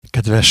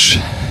Kedves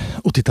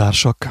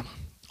utitársak,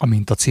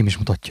 amint a cím is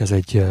mutatja, ez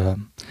egy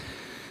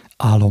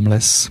álom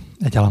lesz,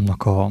 egy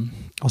álomnak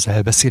az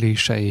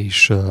elbeszélése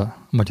és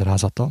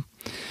magyarázata,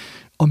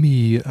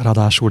 ami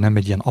ráadásul nem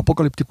egy ilyen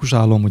apokaliptikus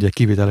álom, ugye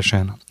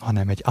kivételesen,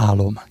 hanem egy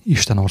álom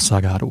Isten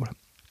országáról.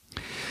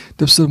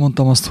 Többször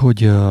mondtam azt,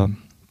 hogy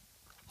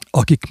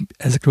akik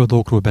ezekről a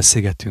dolgokról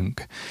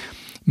beszélgetünk,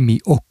 mi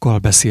okkal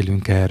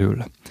beszélünk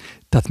erről.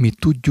 Tehát mi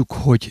tudjuk,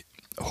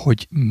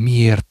 hogy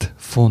miért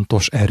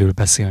fontos erről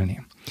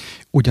beszélni.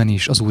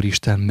 Ugyanis az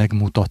Úristen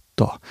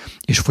megmutatta,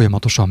 és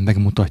folyamatosan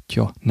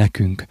megmutatja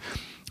nekünk,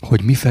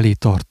 hogy mifelé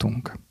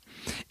tartunk.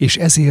 És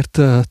ezért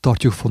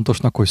tartjuk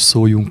fontosnak, hogy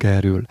szóljunk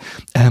erről,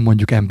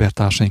 elmondjuk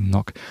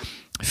embertársainknak,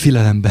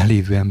 félelemben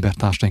lévő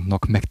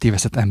embertársainknak,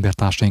 megtévesztett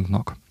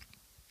embertársainknak,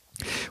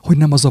 hogy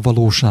nem az a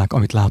valóság,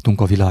 amit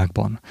látunk a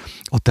világban,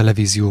 a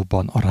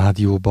televízióban, a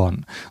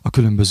rádióban, a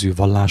különböző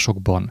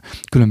vallásokban,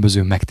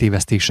 különböző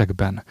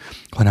megtévesztésekben,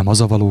 hanem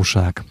az a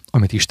valóság,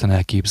 amit Isten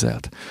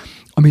elképzelt.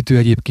 Amit ő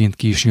egyébként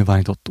ki is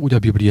nyilvánított úgy a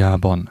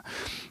Bibliában,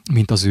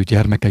 mint az ő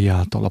gyermekei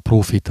által, a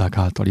próféták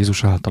által,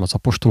 Jézus által, az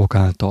apostolok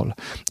által,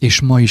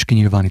 és ma is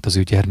kinyilvánít az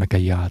ő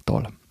gyermekei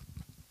által.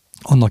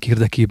 Annak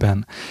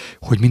érdekében,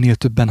 hogy minél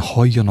többen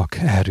halljanak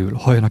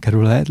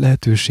erről a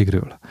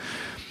lehetőségről.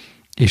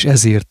 És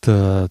ezért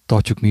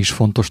tartjuk mi is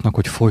fontosnak,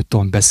 hogy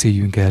folyton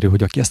beszéljünk erről,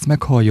 hogy aki ezt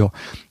meghallja,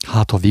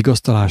 hát ha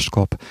vigasztalást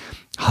kap,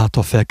 hát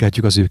ha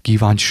felkeltjük az ő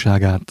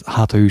kíváncsiságát,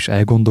 hát ha ő is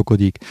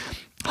elgondolkodik,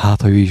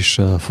 hát ha ő is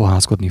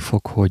fohászkodni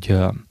fog, hogy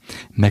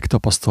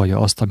megtapasztalja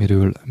azt,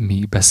 amiről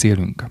mi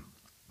beszélünk.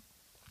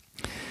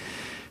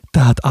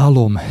 Tehát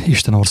álom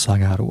Isten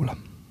országáról.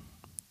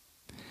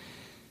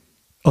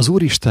 Az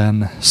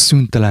Úristen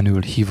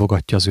szüntelenül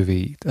hívogatja az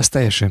övéit, ez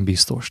teljesen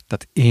biztos.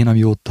 Tehát én,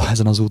 amióta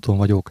ezen az úton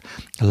vagyok,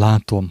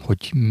 látom,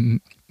 hogy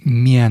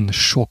milyen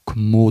sok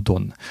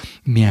módon,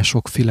 milyen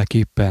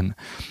sokféleképpen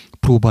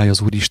próbálja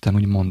az Úristen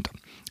úgymond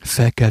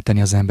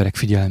felkelteni az emberek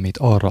figyelmét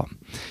arra,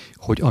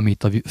 hogy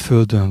amit a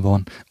földön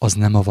van, az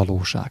nem a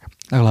valóság.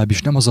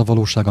 Legalábbis nem az a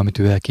valóság, amit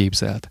ő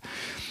elképzelt.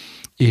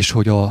 És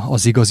hogy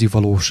az igazi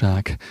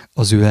valóság,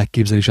 az ő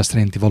elképzelése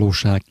szerinti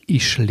valóság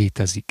is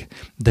létezik,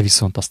 de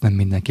viszont azt nem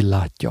mindenki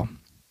látja.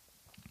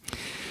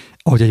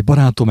 Ahogy egy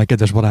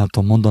kedves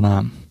barátom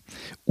mondanám,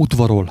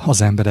 udvarol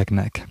az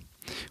embereknek,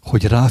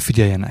 hogy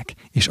ráfigyeljenek,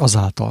 és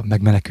azáltal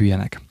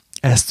megmeneküljenek.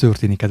 Ez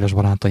történik, kedves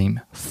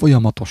barátaim,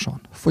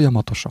 folyamatosan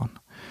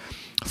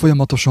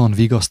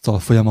vigasztal,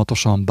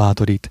 folyamatosan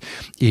bátorít,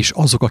 és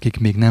azok, akik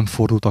még nem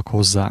fordultak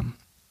hozzá,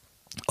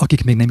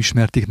 akik még nem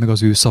ismerték meg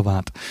az ő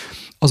szavát,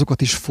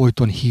 azokat is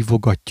folyton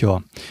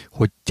hívogatja,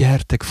 hogy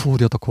gyertek,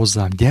 forduljatok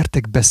hozzám,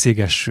 gyertek,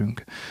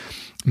 beszélgessünk.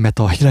 Mert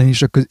a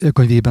Jelenések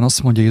könyvében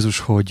azt mondja Jézus,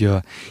 hogy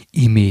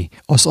imé,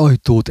 az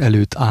ajtót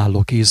előtt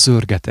állok és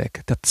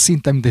zörgetek. Tehát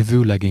szinte mint egy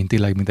vőlegény,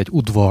 tényleg mint egy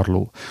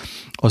udvarló.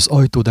 Az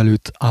ajtód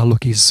előtt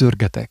állok és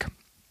zörgetek.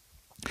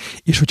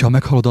 És hogyha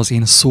meghallod az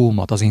én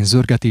szómat, az én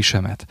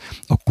zörgetésemet,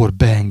 akkor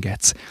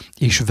beengedsz,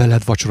 és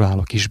veled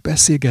vacsorálok, és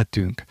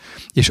beszélgetünk.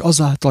 És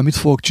azáltal mit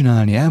fogok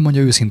csinálni?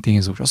 Elmondja őszintén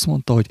Jézus. Azt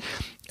mondta, hogy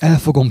el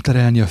fogom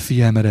terelni a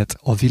figyelmedet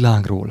a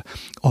világról,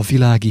 a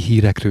világi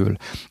hírekről,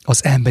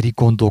 az emberi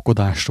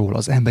gondolkodásról,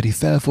 az emberi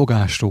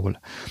felfogásról,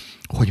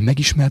 hogy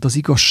megismerd az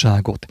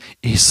igazságot,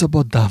 és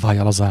szabaddá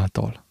váljál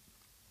azáltal.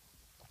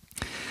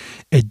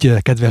 Egy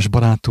kedves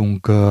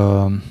barátunk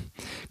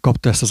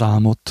kapta ezt az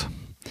álmot.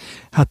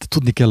 Hát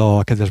tudni kell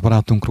a kedves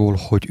barátunkról,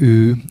 hogy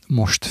ő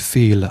most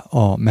fél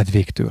a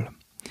medvéktől.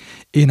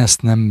 Én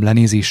ezt nem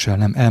lenézéssel,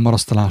 nem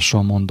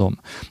elmarasztalással mondom.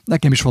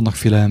 Nekem is vannak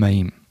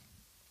félelmeim.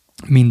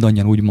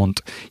 Mindannyian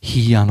úgymond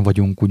híján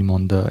vagyunk,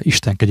 úgymond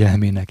Isten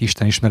kegyelmének,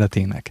 Isten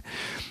ismeretének.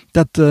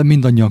 Tehát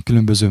mindannyian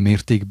különböző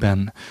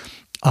mértékben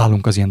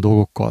állunk az ilyen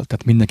dolgokkal.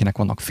 Tehát mindenkinek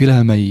vannak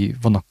félelmei,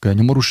 vannak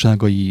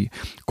nyomorúságai,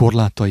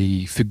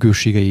 korlátai,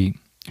 függőségei,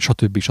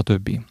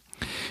 stb.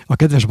 A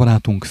kedves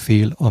barátunk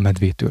fél a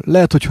medvétől.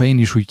 Lehet, hogyha én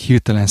is úgy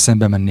hirtelen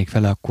szembe mennék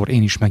vele, akkor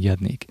én is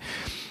megijednék.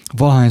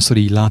 Valahányszor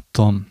így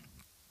láttam,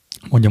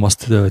 mondjam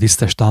azt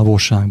tisztes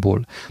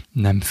távolságból,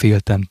 nem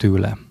féltem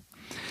tőle.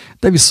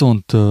 De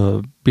viszont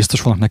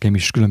biztos vannak nekem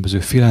is különböző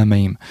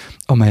félelmeim,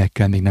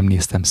 amelyekkel még nem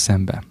néztem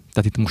szembe.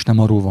 Tehát itt most nem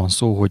arról van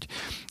szó, hogy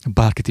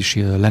bárkit is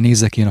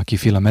lenézek én, aki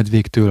fél a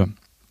medvéktől,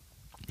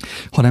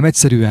 hanem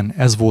egyszerűen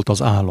ez volt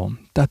az álom.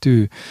 Tehát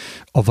ő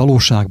a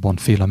valóságban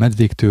fél a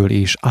medvéktől,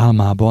 és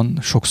álmában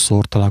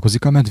sokszor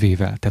találkozik a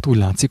medvével. Tehát úgy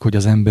látszik, hogy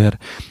az ember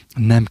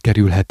nem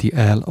kerülheti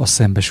el a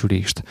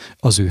szembesülést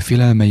az ő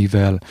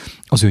félelmeivel,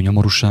 az ő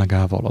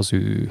nyomorúságával, az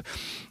ő,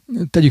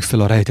 tegyük fel,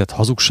 a rejtett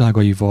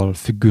hazugságaival,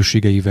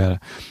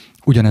 függőségeivel.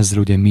 Ugyanezzel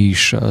ugye mi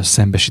is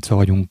szembesítve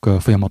vagyunk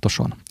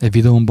folyamatosan. Egy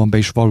videómban be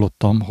is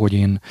vallottam, hogy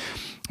én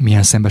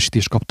milyen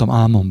szembesítést kaptam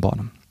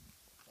álmomban.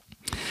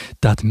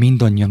 Tehát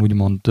mindannyian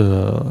úgymond,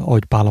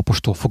 ahogy Pál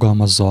apostol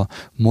fogalmazza,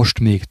 most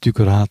még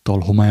tükör által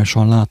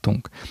homályosan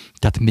látunk.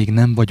 Tehát még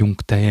nem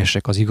vagyunk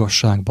teljesek az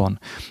igazságban,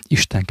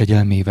 Isten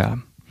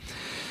kegyelmével.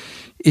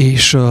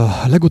 És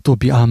a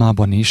legutóbbi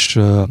álmában is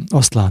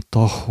azt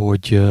látta,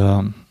 hogy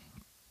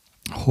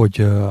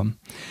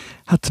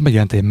hát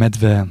megjelent egy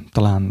medve,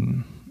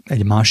 talán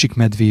egy másik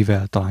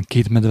medvével, talán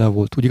 2 medve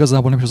volt. Úgy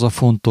igazából nem is az a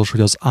fontos, hogy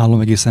az álom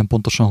egészen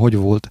pontosan hogy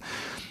volt,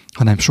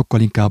 hanem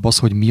sokkal inkább az,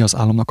 hogy mi az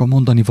álomnak a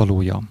mondani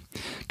valója,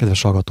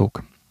 kedves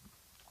hallgatók.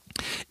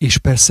 És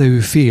persze ő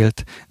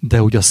félt,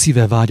 de ugye a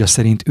szíve vágya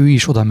szerint ő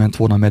is oda ment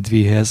volna a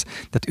medvéhez,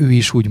 tehát ő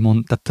is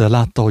tehát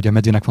látta, hogy a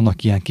medvének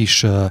vannak ilyen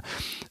kis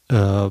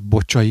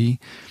bocsai,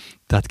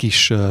 tehát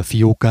kis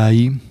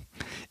fiókái,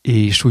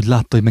 és úgy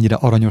látta, hogy mennyire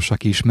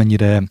aranyosak is,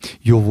 mennyire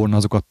jó volna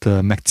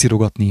azokat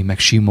megcirogatni,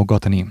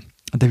 megsimogatni.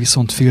 De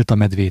viszont félt a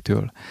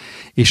medvétől.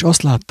 És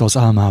azt látta az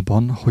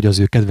álmában, hogy az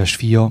ő kedves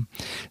fia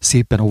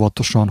szépen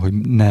óvatosan, hogy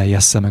ne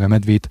jessze meg a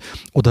medvét,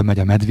 oda megy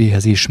a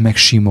medvéhez és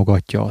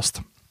megsimogatja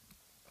azt.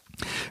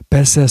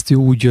 Persze ezt ő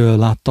úgy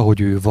látta,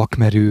 hogy ő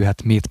vakmerő,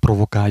 hát miért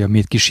provokálja,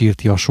 miért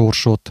kísérti a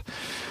sorsot,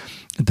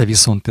 de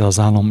viszont az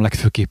álom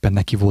legfőképpen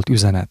neki volt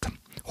üzenet,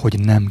 hogy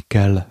nem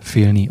kell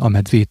félni a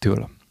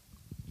medvétől.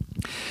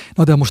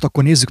 Na de most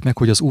akkor nézzük meg,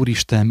 hogy az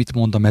Úristen mit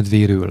mond a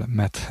medvéről,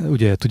 mert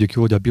ugye tudjuk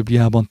jól, hogy a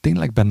Bibliában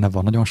tényleg benne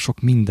van nagyon sok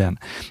minden,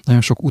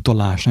 nagyon sok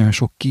utalás, nagyon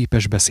sok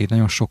képesbeszéd,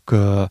 nagyon sok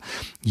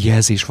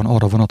jelzés van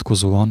arra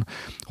vonatkozóan,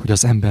 hogy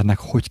az embernek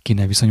hogy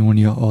kéne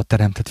viszonyulnia a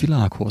teremtett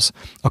világhoz,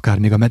 akár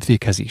még a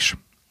medvékhez is.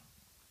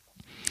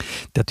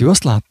 Tehát ő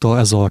azt látta,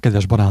 ez a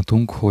kedves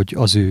barátunk, hogy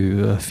az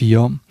ő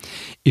fia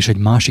és egy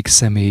másik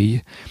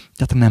személy,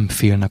 tehát nem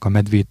félnek a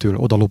medvétől,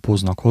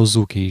 odalopóznak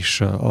hozzuk,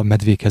 és a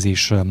medvékhez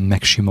is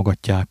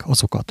megsimogatják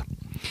azokat.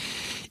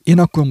 Én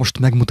akkor most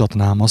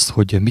megmutatnám azt,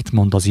 hogy mit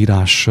mond az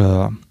írás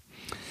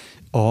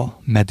a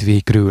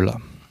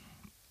medvékről.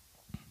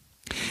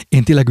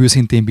 Én tényleg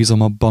őszintén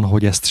bízom abban,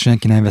 hogy ezt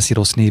senki nem veszi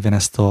rossz néven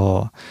ezt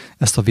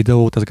a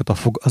videót,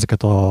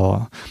 ezeket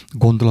a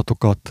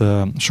gondolatokat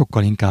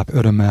sokkal inkább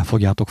örömmel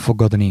fogjátok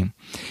fogadni,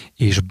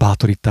 és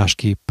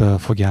bátorításképp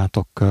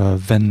fogjátok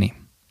venni,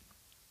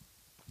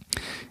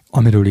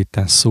 amiről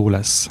itten szó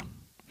lesz.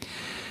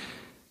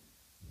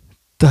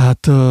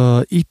 Tehát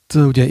itt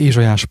ugye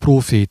Ézsaiás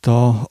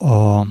próféta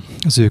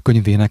az ő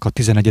könyvének a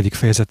 11.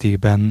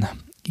 fejezetében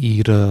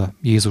ír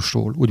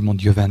Jézusról,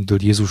 úgymond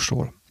jövendől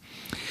Jézusról.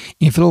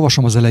 Én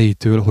felolvasom az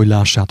elejétől, hogy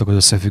lássátok az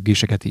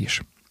összefüggéseket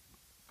is.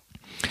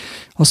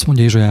 Azt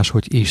mondja Ézsaiás,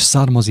 hogy és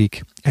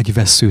származik egy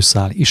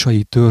vesszőszál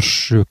Isai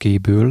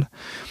törzsökéből,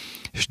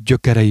 és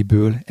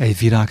gyökereiből egy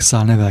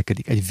virágszál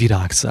nevelkedik. Egy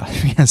virágszál.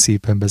 Milyen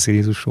szépen beszél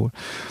Jézusról.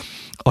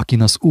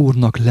 Akin az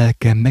Úrnak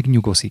lelke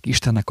megnyugozik,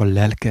 Istennek a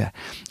lelke,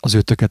 az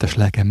ő tökéletes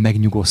lelke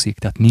megnyugozik,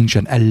 tehát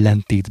nincsen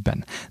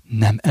ellentétben,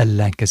 nem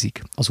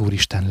ellenkezik az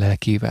Úristen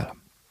lelkével.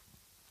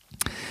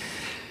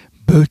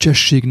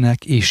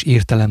 Bölcsességnek és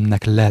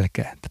értelemnek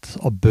lelke, tehát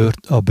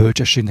a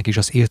bölcsességnek és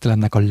az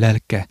értelemnek a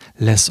lelke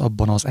lesz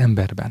abban az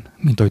emberben,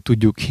 mint ahogy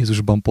tudjuk,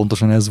 Jézusban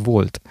pontosan ez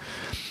volt.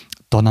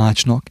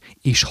 Tanácsnak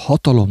és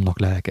hatalomnak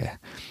lelke,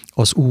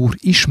 az Úr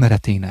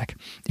ismeretének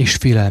és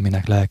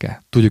félelmének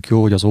lelke. Tudjuk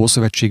jó, hogy az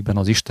Ószövetségben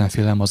az Isten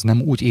félelem az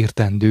nem úgy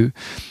értendő,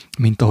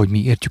 mint ahogy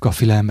mi értjük a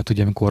félelmet,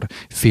 ugye, amikor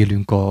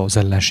félünk az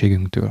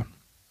ellenségünktől.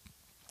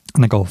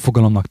 Ennek a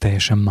fogalomnak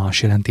teljesen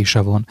más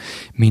jelentése van,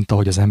 mint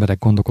ahogy az emberek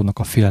gondolkodnak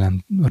a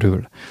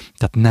félelemről.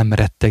 Tehát nem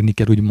rettegni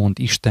kell úgymond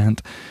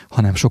Istent,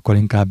 hanem sokkal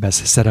inkább ez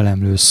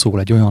szerelemről szól,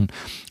 egy olyan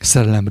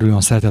szerelemről,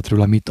 olyan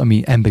szeretetről,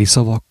 ami emberi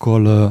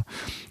szavakkal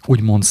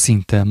úgymond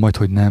szinte,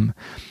 majdhogy nem,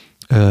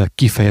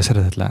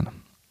 kifejezhetetlen.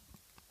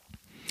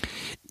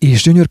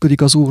 És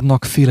gyönyörködik az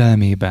Úrnak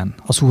félelmében,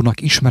 az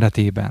Úrnak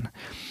ismeretében,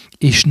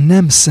 és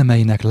nem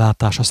szemeinek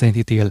látása szerint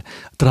ítél,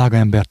 drága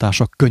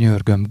embertársak,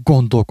 könyörgöm,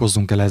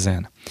 gondolkozzunk el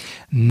ezen.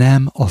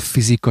 Nem a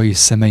fizikai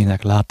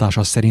szemeinek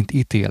látása szerint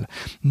ítél,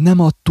 nem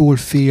attól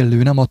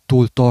félő, nem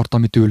attól tart,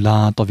 amit ő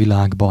lát a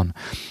világban,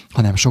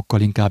 hanem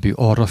sokkal inkább ő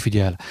arra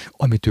figyel,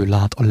 amit ő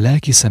lát a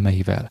lelki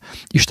szemeivel.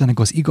 Istennek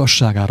az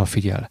igazságára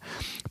figyel.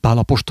 Pál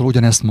apostol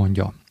ugyanezt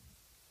mondja,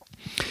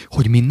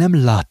 hogy mi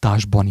nem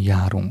látásban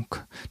járunk,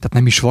 tehát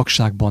nem is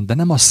vakságban, de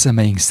nem a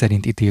szemeink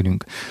szerint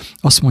ítélünk.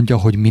 Azt mondja,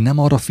 hogy mi nem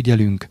arra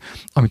figyelünk,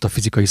 amit a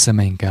fizikai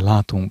szemeinkkel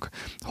látunk,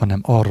 hanem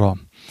arra,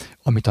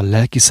 amit a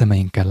lelki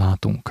szemeinkkel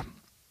látunk.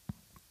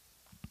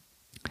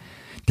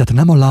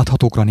 Tehát nem a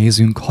láthatókra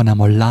nézünk, hanem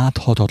a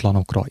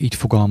láthatatlanokra, így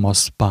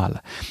fogalmaz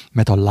Pál.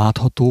 Mert a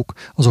láthatók,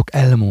 azok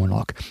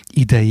elmúlnak,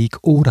 ideig,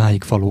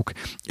 óráig valók.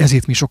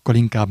 Ezért mi sokkal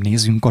inkább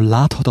nézünk a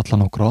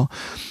láthatatlanokra,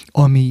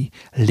 ami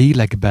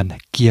lélekben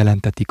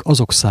kijelentetik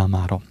azok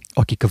számára,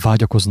 akik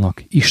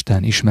vágyakoznak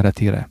Isten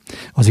ismeretére,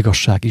 az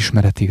igazság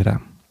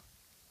ismeretére.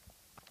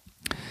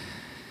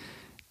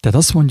 Tehát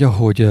azt mondja,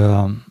 hogy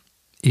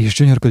és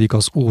gyönyörködik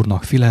az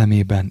Úrnak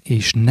félelmében,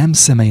 és nem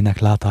szemeinek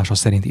látása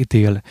szerint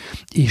ítél,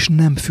 és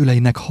nem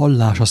füleinek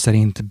hallása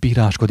szerint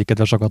bíráskodik,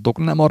 kedves hallgatók,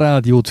 nem a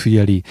rádiót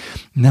figyeli,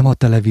 nem a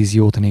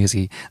televíziót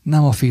nézi,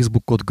 nem a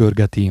Facebookot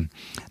görgeti,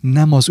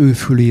 nem az ő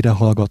fülére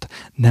hallgat,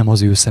 nem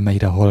az ő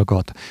szemeire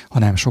hallgat,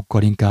 hanem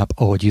sokkal inkább,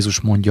 ahogy Jézus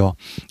mondja,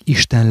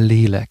 Isten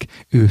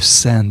lélek, ő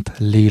szent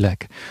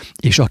lélek,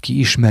 és aki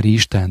ismeri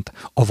Istent,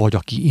 avagy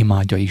aki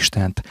imádja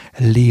Istent,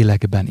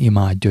 lélekben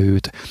imádja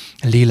őt,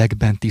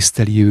 lélekben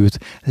tiszteli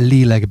őt,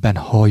 lélekben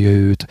hallja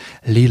őt,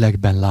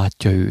 lélekben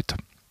látja őt.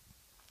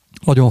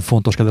 Nagyon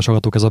fontos, kedves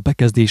hallgatók, ez a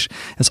bekezdés,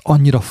 ez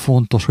annyira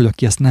fontos, hogy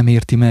aki ezt nem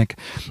érti meg,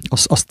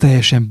 az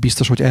teljesen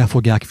biztos, hogy el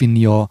fogják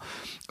vinni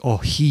a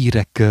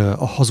hírek,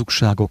 a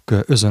hazugságok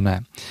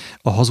özöne.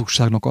 A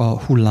hazugságnak a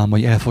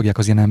hullámai el fogják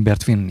az ilyen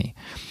embert vinni.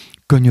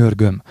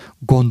 Könyörgöm,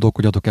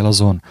 gondolkodjatok el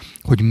azon,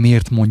 hogy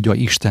miért mondja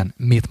Isten,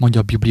 miért mondja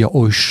a Biblia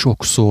oly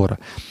sokszor,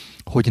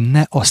 hogy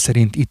ne azt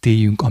szerint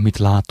ítéljünk, amit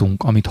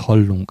látunk, amit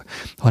hallunk,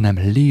 hanem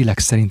lélek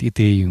szerint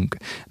ítéljünk,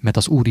 mert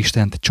az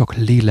Úristent csak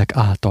lélek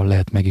által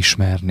lehet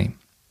megismerni.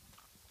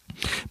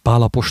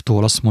 Pál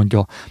apostol azt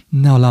mondja,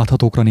 ne a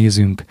láthatókra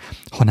nézünk,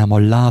 hanem a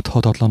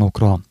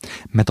láthatatlanokra,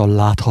 mert a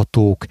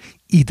láthatók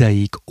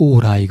ideig,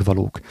 óráig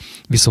valók.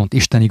 Viszont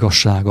Isten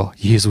igazsága,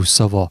 Jézus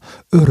szava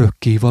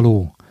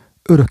örökkévaló,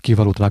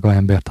 drága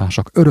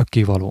embertársak,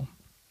 örökkévaló.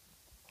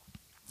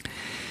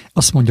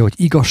 Azt mondja, hogy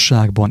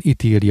igazságban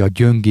ítéli a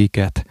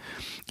gyöngéket,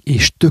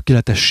 és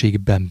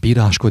tökéletességben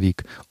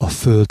bíráskodik a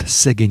föld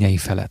szegényei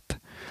felett.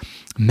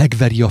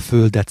 Megveri a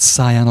földet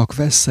szájának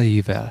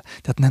veszélyével,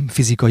 tehát nem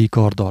fizikai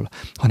karddal,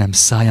 hanem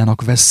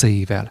szájának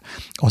veszélyével.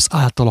 Az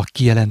általa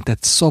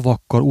kijelentett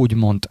szavakkal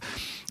úgymond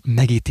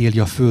megítéli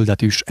a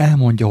földet, és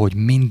elmondja, hogy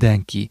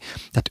mindenki,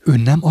 tehát ő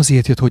nem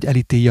azért jött, hogy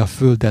elítélje a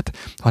földet,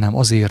 hanem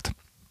azért,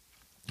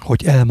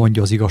 hogy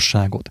elmondja az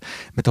igazságot.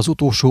 Mert az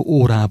utolsó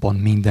órában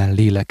minden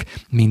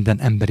lélek, minden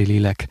emberi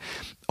lélek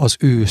az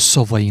ő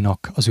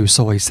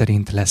szavai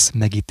szerint lesz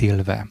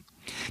megítélve.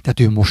 Tehát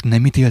ő most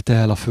nem ítélte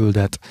el a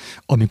földet,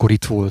 amikor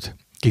itt volt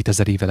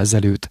 2000 évvel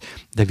ezelőtt,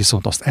 de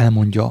viszont azt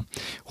elmondja,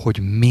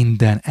 hogy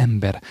minden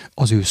ember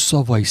az ő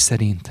szavai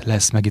szerint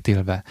lesz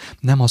megítélve.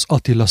 Nem az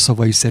Attila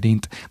szavai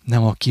szerint,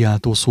 nem a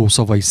kiáltó szó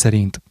szavai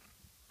szerint,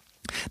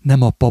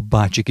 nem a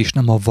papbácsik és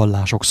nem a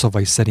vallások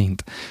szavai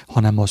szerint,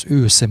 hanem az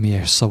ő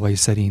személyes szavai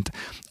szerint,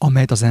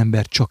 amelyet az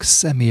ember csak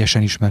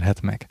személyesen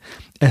ismerhet meg.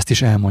 Ezt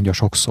is elmondja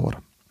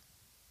sokszor.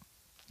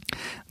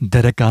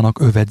 Derekának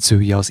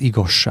övedzője az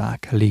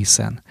igazság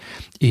lészen,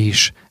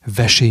 és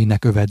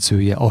vesélynek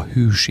övedzője a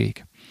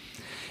hűség.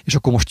 És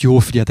akkor most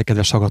jól figyeljetek,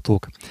 kedves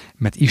hallgatók,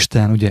 mert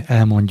Isten ugye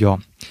elmondja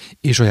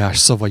Ézsaiás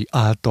szavai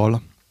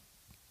által,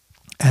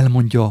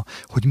 elmondja,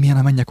 hogy milyen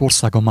a mennyek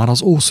országa már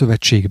az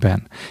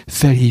Ószövetségben.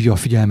 Felhívja a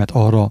figyelmet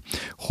arra,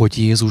 hogy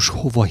Jézus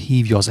hova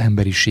hívja az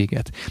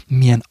emberiséget,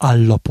 milyen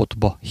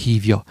állapotba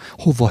hívja,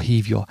 hova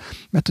hívja.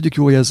 Mert tudjuk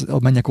jó, hogy ez a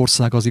mennyek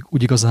országa az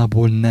úgy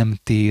igazából nem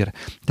tér,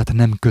 tehát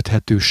nem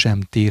köthető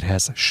sem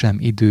térhez, sem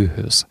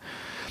időhöz.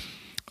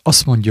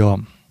 Azt mondja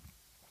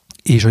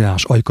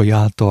Ézsaiás ajkai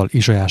által,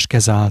 Ézsaiás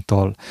keze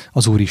által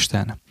az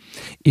Úristen,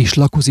 és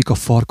lakozik a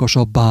farkas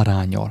a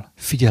báránnyal.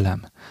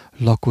 Figyelem,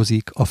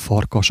 lakozik a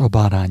farkas a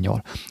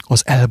báránnyal.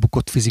 Az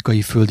elbukott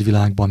fizikai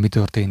földvilágban mi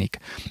történik?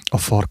 A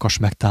farkas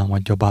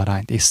megtámadja a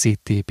bárányt és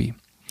széttépi.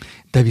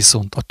 De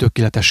viszont a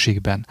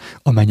tökéletességben,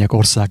 a mennyek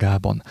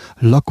országában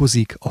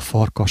lakozik a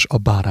farkas a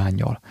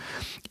báránnyal,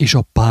 és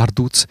a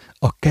párduc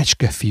a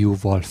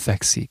kecskefiúval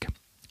fekszik.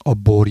 A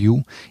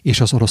borjú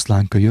és az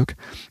oroszlánkölyök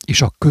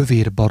és a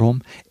kövér barom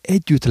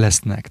együtt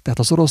lesznek. Tehát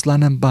az oroszlán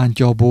nem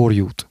bántja a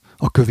borjút,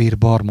 a kövér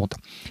barmot.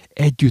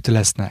 Együtt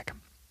lesznek.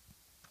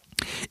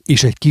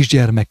 És egy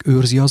kisgyermek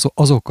őrzi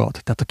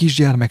azokat. Tehát a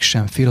kisgyermek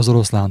sem fél az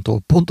oroszlántól.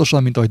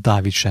 Pontosan, mint ahogy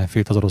Dávid sem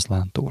félt az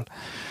oroszlántól.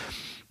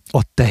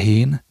 A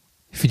tehén,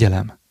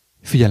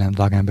 figyelem,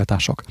 drága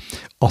embertársak,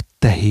 a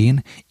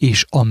tehén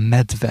és a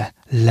medve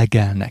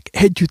legelnek.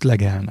 Együtt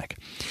legelnek.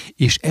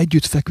 És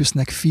együtt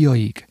feküsznek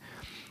fiaik.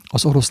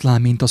 Az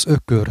oroszlán, mint az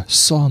ökör,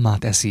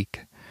 szalmát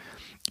eszik,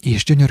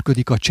 és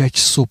gyönyörködik a csecs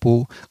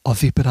szopó a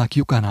viperák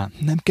lyukánál.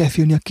 Nem kell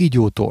félni a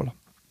kígyótól.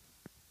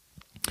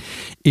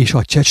 És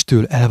a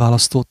csecstől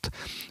elválasztott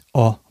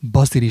a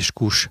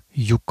baziliskus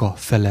lyuka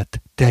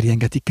felett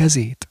terjengeti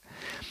kezét.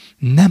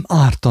 Nem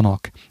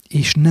ártanak,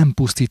 és nem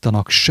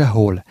pusztítanak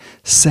sehol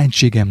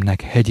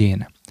szentségemnek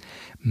hegyén,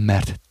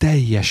 mert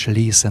teljes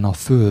lészen a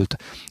föld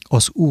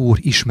az Úr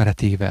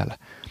ismeretével,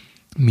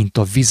 mint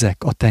a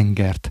vizek a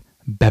tengert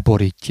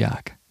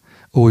beborítják.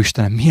 Ó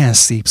Istenem, milyen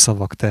szép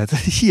szavak, tehát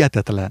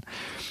hihetetlen.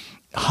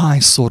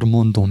 Hányszor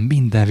mondom,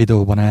 minden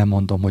videóban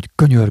elmondom, hogy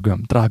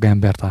könyörgöm, drága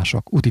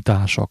embertársak,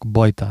 utitársak,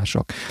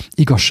 bajtársak,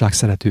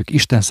 igazságszeretők,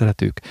 Isten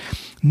szeretők,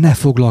 ne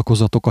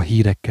foglalkozzatok a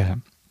hírekkel.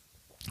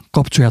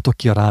 Kapcsoljátok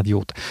ki a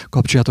rádiót,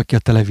 kapcsoljátok ki a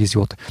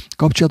televíziót,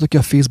 kapcsoljátok ki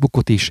a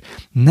Facebookot is,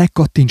 ne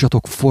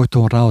kattintsatok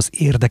folyton rá az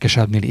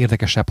érdekesebbnél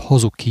érdekesebb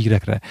hazug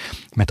hírekre,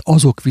 mert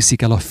azok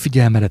viszik el a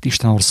figyelmedet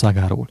Isten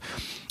országáról.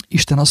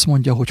 Isten azt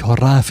mondja, hogy ha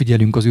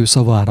ráfigyelünk az ő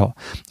szavára,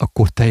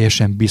 akkor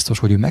teljesen biztos,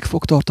 hogy ő meg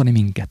fog tartani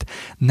minket.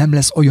 Nem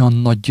lesz olyan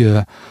nagy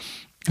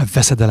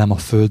veszedelem a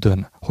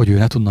földön, hogy ő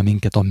ne tudna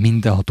minket a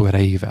mindenható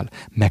erejével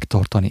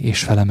megtartani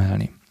és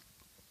felemelni.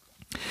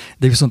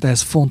 De viszont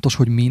ez fontos,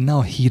 hogy mi ne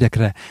a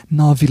hírekre,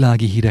 ne a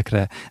világi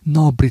hírekre, ne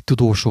a brit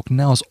tudósok,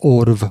 ne az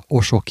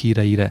orvosok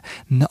híreire,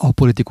 ne a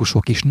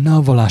politikusok és ne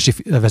a vallási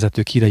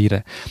vezetők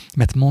híreire.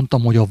 Mert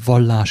mondtam, hogy a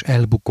vallás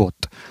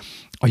elbukott.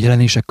 A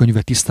Jelenések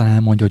könyve tisztán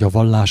elmondja, hogy a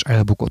vallás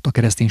elbukott, a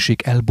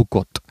kereszténység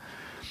elbukott.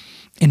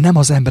 Én nem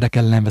az emberek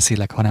ellen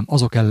beszélek, hanem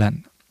azok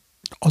ellen,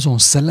 azon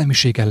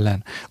szellemiség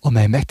ellen,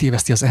 amely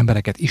megtéveszti az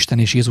embereket Isten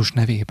és Jézus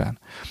nevében.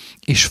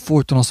 És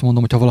folyton azt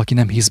mondom, hogy ha valaki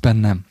nem hisz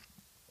bennem,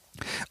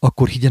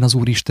 akkor higgyen az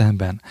Úr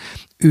Istenben.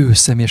 Ő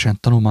személyesen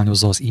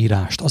tanulmányozza az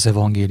írást, az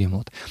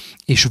evangéliumot,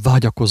 és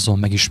vágyakozzon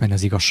megismerni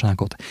az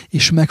igazságot,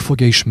 és meg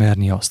fogja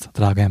ismerni azt,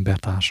 drága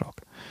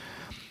embertársak.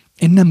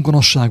 Én nem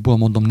gonoszságból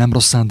mondom, nem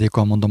rossz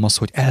szándékkal mondom azt,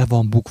 hogy el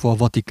van bukva a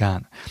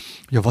Vatikán,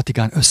 hogy a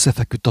Vatikán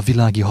összefeküdt a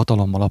világi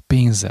hatalommal, a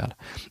pénzzel,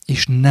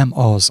 és nem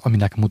az,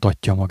 aminek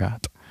mutatja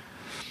magát.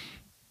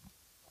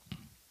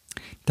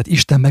 Tehát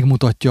Isten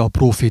megmutatja a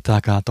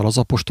próféták által, az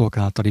apostolok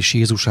által és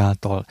Jézus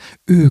által.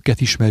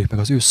 Őket ismerjük meg,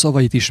 az ő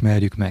szavait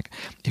ismerjük meg,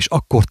 és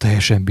akkor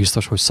teljesen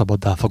biztos, hogy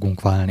szabaddá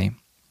fogunk válni.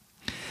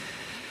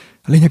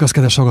 A lényeg az,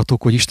 kedves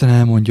hallgatók, hogy Isten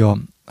elmondja,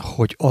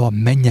 hogy a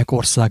mennyek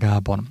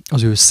országában,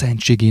 az ő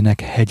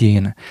szentségének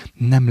hegyén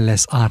nem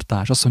lesz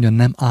ártás. Azt mondja,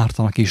 nem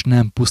ártanak és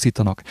nem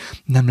pusztítanak,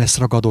 nem lesz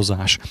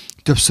ragadozás.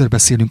 Többször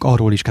beszélünk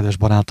arról is, kedves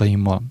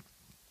barátaimmal,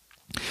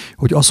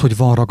 hogy az, hogy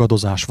van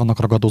ragadozás, vannak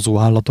ragadozó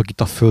állatok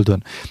itt a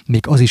Földön,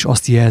 még az is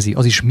azt jelzi,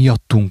 az is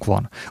miattunk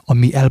van, a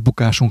mi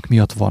elbukásunk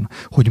miatt van,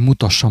 hogy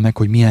mutassa meg,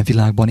 hogy milyen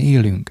világban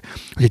élünk,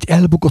 hogy egy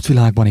elbukott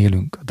világban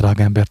élünk,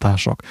 drága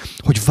embertársak,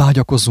 hogy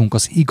vágyakozzunk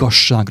az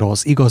igazságra,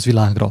 az igaz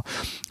világra,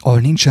 ahol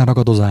nincsen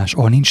ragadozás,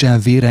 ahol nincsen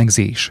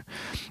vérengzés,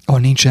 ahol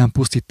nincsen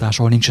pusztítás,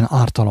 ahol nincsen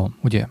ártalom,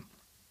 ugye?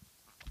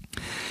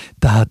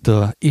 Tehát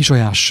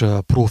Ézsaiás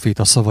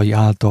próféta szavai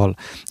által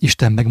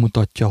Isten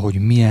megmutatja, hogy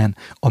milyen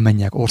a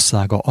mennyek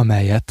országa,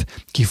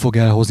 amelyet ki fog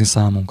elhozni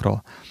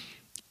számunkra.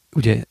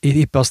 Ugye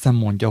éppen azt nem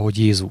mondja, hogy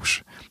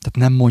Jézus. Tehát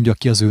nem mondja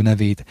ki az ő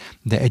nevét,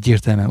 de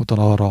egyértelműen utal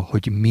arra,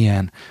 hogy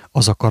milyen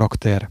az a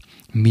karakter,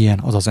 milyen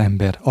az az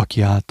ember,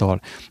 aki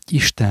által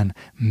Isten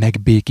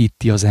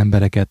megbékíti az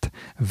embereket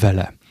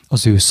vele,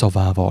 az ő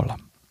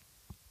szavával.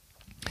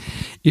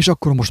 És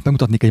akkor most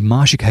megmutatnék egy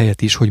másik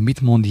helyet is, hogy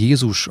mit mond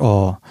Jézus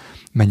a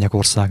mennyek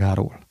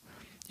országáról,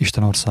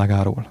 Isten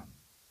országáról.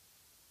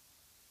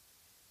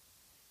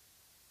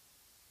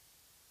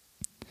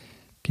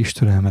 Kis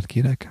türelmet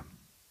kérek.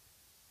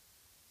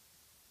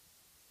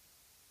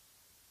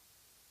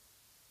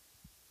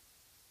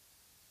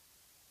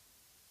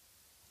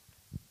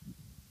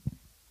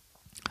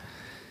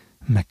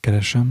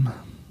 Megkeresem.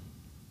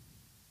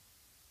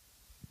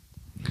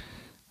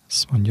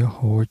 Azt mondja,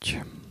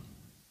 hogy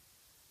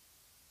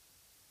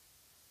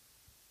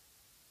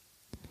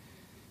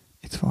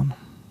itt van.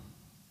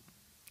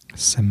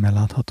 Szemmel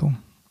látható.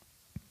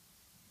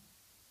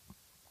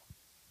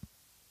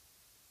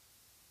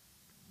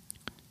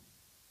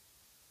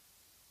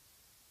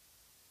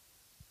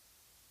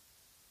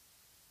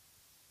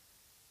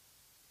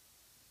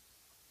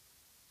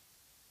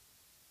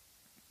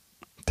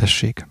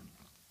 Tessék.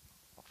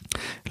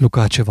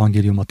 Lukács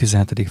evangélium a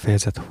 17.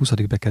 fejezet 20.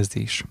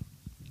 bekezdés.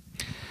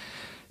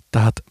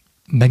 Tehát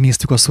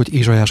megnéztük azt, hogy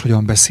Ézsaiás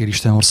hogyan beszél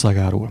Isten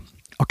országáról.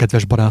 A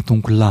kedves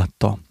barátunk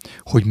látta,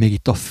 hogy még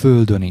itt a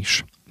Földön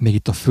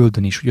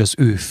is, hogy az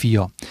ő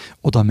fia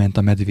oda ment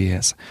a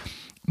medvéhez.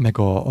 Meg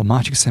a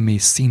másik személy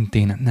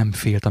szintén nem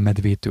félt a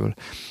medvétől,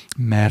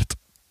 mert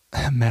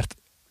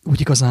úgy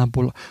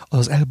igazából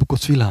az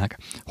elbukott világ,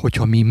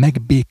 hogyha mi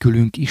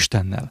megbékülünk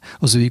Istennel,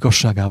 az ő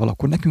igazságával,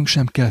 akkor nekünk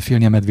sem kell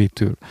félni a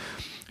medvétől,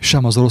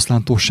 sem az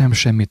oroszlántól, sem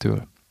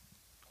semmitől.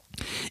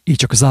 Így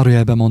csak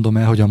zárójelben mondom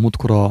el, hogy a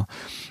múltkor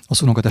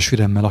az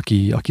unokatestvéremmel,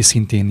 aki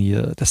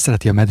szintén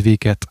szereti a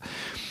medvéket,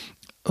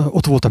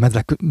 ott volt a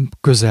medve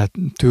közel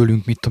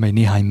tőlünk, mit tudom, egy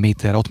néhány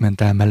méter, ott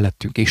ment el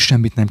mellettünk, és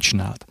semmit nem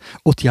csinált.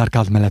 Ott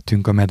járkált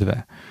mellettünk a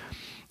medve.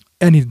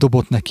 Ennyit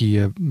dobott neki,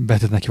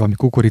 betett neki valami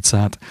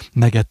kukoricát,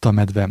 megette a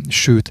medve,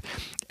 sőt,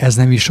 ez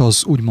nem is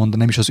az, úgymond,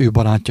 nem is az ő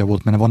barátja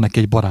volt, mert van neki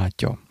egy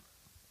barátja.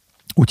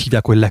 Úgy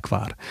hívják, hogy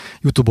lekvár.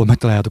 YouTube-on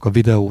megtaláljátok a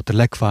videót,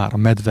 lekvár, a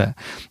medve,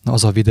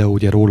 az a videó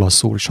ugye róla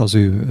szól, és az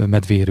ő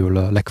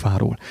medvéről,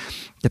 lekvárról.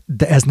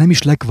 De ez nem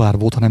is lekvár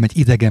volt, hanem egy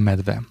idegen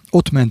medve.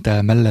 Ott ment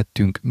el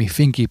mellettünk, mi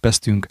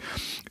fényképeztünk,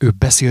 ő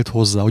beszélt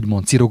hozzá,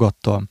 úgymond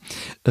cirogatta,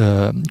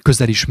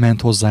 közel is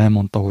ment hozzá,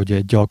 elmondta, hogy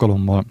egy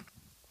alkalommal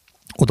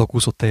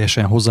odakúszott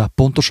teljesen hozzá,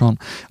 pontosan,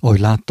 ahogy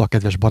látta a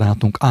kedves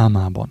barátunk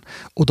álmában.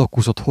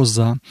 Odakúszott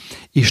hozzá,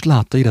 és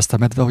látta, érezte a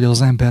medve, hogy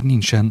az ember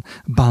nincsen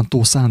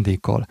bántó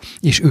szándékkal,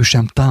 és ő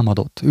sem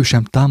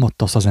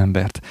támadta azt az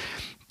embert.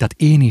 Tehát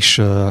én is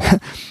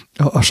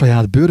a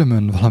saját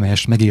bőrömön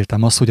valamelyest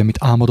megéltem azt, hogy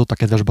amit álmodott a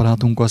kedves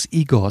barátunk, az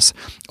igaz,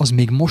 az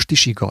még most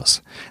is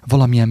igaz,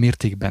 valamilyen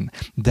mértékben,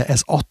 de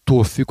ez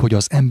attól függ, hogy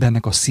az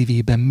embernek a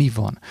szívében mi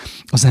van,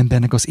 az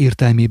embernek az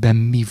értelmében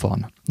mi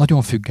van.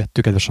 Nagyon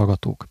függettő, kedves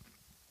hallgatók.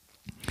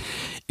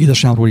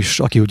 Édesanyámról is,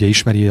 aki ugye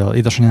ismeri az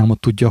édesanyámot,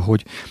 tudja,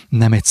 hogy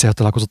nem egyszer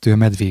találkozott ő a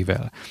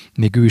medvével.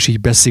 Még ő is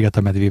így beszélget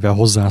a medvével,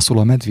 hozzászól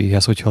a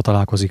medvéhez, hogyha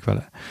találkozik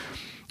vele.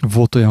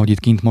 Volt olyan, hogy itt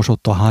kint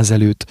mosott a ház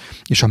előtt,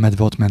 és a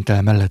medve ott ment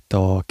el mellette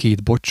a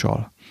két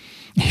boccsal,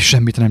 és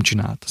semmit nem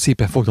csinált.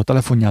 Szépen fogta a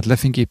telefonját,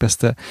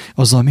 lefényképezte,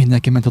 azzal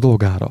mindenki ment a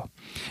dolgára.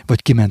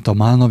 Vagy kiment a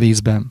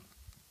málnavészbe,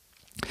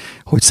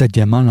 hogy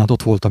szedjen málnát,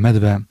 ott volt a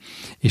medve,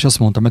 és azt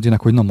mondta a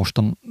medvének, hogy na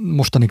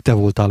mostanig te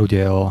voltál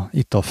ugye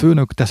itt a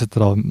főnök, te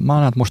szedted a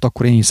málnát, most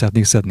akkor én is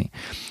szeretnék szedni.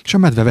 És a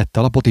medve vette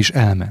a lapot és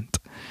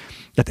elment.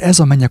 Tehát ez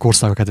a mennyek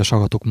országa, kedves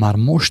hallgatók, már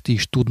most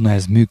is tudna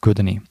ez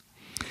működni.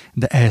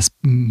 De ehhez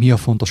mi a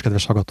fontos,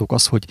 kedves hallgatók?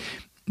 Az, hogy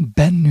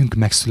bennünk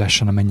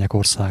megszülessen a mennyek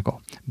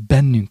országa.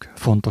 Bennünk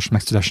fontos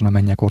megszülessen a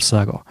mennyek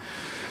országa.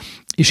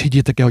 És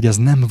higgyétek el, hogy ez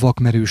nem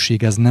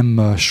vakmerőség, ez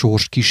nem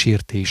sors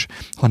kísértés,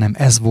 hanem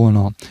ez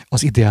volna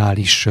az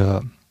ideális,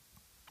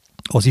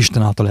 az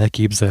Isten által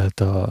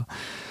elképzelt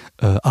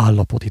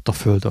állapot itt a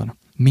Földön.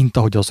 Mint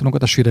ahogy az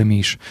unokatestvérem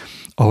is,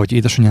 ahogy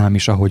édesanyám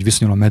is, ahogy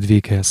viszonyul a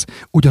medvékhez,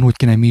 ugyanúgy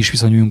kéne mi is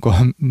viszonyuljunk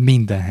a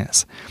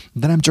mindenhez.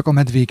 De nem csak a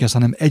medvékhez,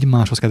 hanem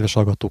egymáshoz, kedves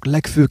hallgatók,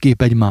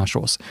 legfőképp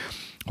egymáshoz,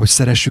 hogy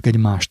szeressük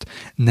egymást,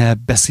 ne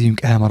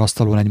beszéljünk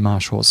elmarasztalóan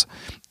egymáshoz,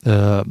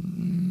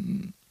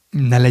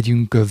 ne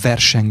legyünk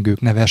versengők,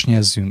 ne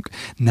versenyezzünk,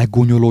 ne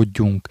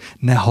gonyolodjunk,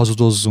 ne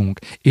hazudozzunk,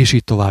 és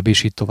így tovább,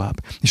 és így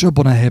tovább. És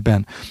abban a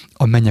helyben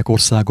a mennyek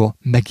országa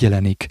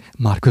megjelenik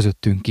már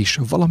közöttünk is,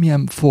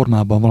 valamilyen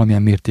formában,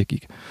 valamilyen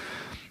mértékig.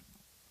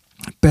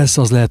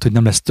 Persze az lehet, hogy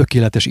nem lesz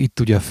tökéletes itt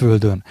ugye a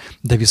Földön,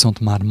 de viszont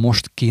már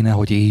most kéne,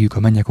 hogy éljük a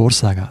mennyek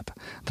országát,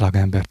 drága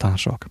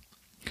embertársak.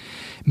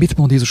 Mit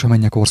mond Jézus a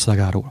mennyek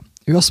országáról?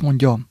 Ő azt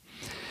mondja,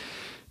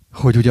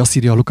 hogy ugye azt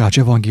írja a Lukács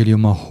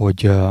evangéliuma,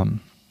 hogy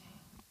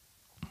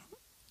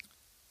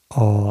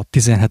a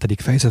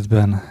 17.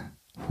 fejezetben,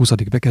 20.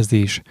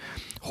 bekezdés,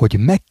 hogy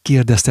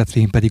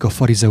megkérdeztetvén pedig a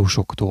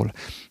farizeusoktól,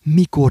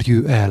 mikor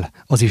jő el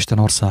az Isten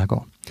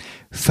országa.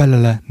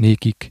 Felele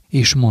nékik,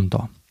 és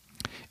mondta,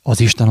 az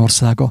Isten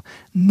országa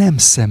nem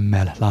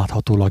szemmel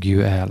láthatólag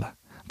jő el.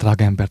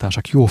 Drága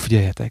embertársak, jó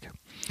figyeljetek!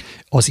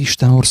 Az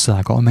Isten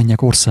országa, a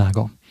mennyek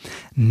országa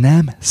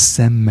nem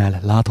szemmel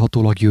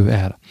láthatólag jő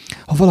el.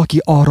 Ha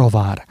valaki arra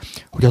vár,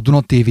 hogy a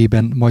Duna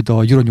TV-ben, majd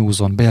a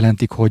Euronews-on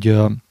bejelentik, hogy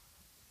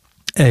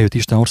eljött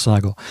Isten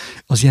országa,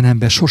 az ilyen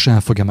ember sosem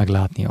fogja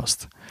meglátni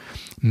azt.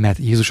 Mert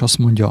Jézus azt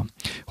mondja,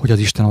 hogy az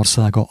Isten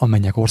országa, a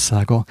mennyek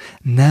országa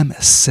nem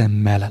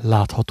szemmel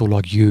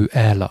láthatólag jő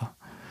el.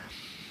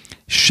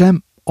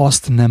 Sem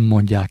azt nem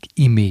mondják,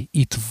 imé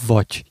itt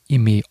vagy,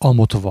 imé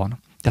amott van.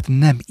 Tehát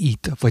nem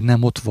itt, vagy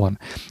nem ott van.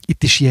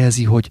 Itt is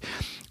jelzi,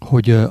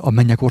 hogy a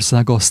mennyek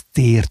országa az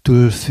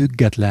tértől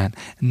független.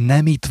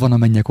 Nem itt van a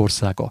mennyek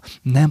országa,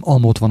 nem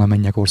amott van a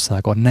mennyek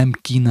országa, nem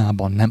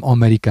Kínában, nem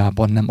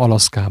Amerikában, nem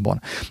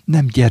Alaszkában,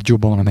 nem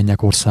Gyergyóban van a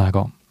mennyek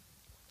országa.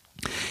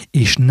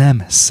 És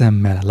nem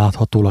szemmel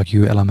láthatólag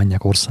jő el a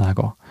mennyek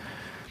országa,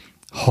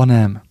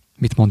 hanem,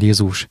 mit mond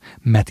Jézus?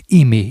 Mert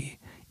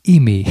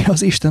imé,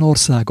 az Isten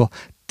országa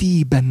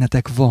ti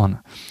bennetek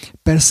van.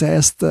 Persze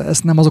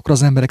ezt nem azokra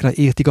az emberekre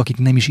értik, akik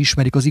nem is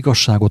ismerik az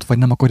igazságot, vagy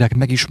nem akarják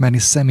megismerni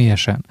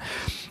személyesen.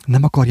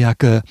 Nem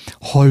akarják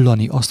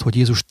hallani azt, hogy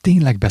Jézus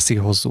tényleg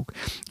beszél hozzuk.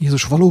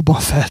 Jézus valóban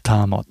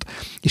feltámad.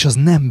 És az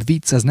nem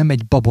vicc, ez nem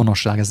egy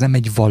babonaság, ez nem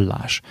egy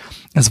vallás.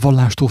 Ez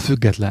vallástól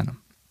független.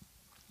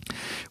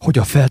 Hogy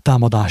a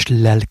feltámadás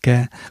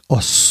lelke,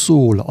 az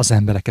szól az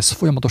emberekhez,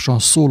 folyamatosan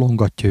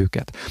szólongatja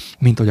őket,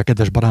 mint ahogy a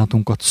kedves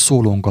barátunkat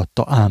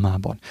szólongatta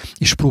álmában,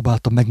 és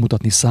próbálta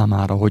megmutatni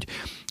számára,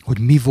 hogy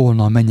mi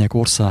volna a mennyek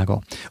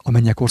országa. A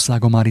mennyek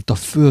országa már itt a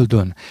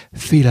Földön,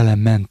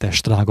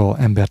 félelemmentes, drága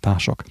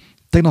embertársak.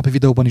 Tegnapi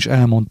videóban is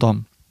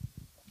elmondtam,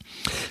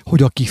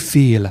 hogy aki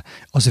fél,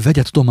 az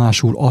vegye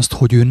tudomásul azt,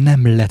 hogy ő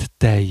nem lett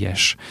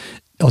teljes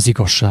az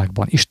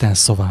igazságban, Isten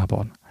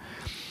szavában.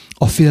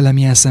 A félelem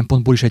ilyen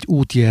szempontból is egy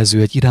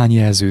útjelző, egy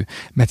irányjelző,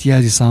 mert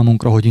jelzi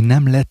számunkra, hogy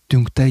nem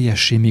lettünk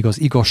teljessé még az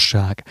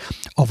igazság,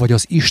 avagy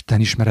az Isten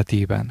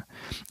ismeretében.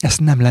 Ezt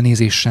nem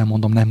lenézéssel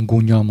mondom, nem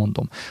gonnyal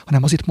mondom,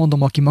 hanem azért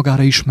mondom, aki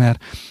magára ismer,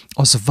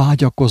 az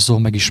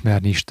vágyakozzon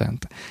megismerni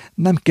Istent.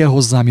 Nem kell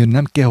hozzám jönni,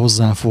 nem kell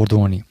hozzám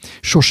fordulni.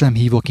 Sosem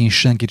hívok én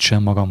senkit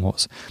sem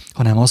magamhoz,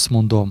 hanem azt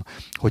mondom,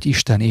 hogy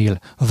Isten él,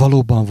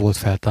 valóban volt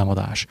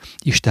feltámadás.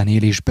 Isten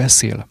él és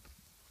beszél.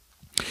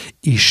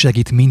 És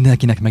segít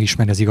mindenkinek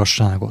megismerni az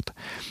igazságot.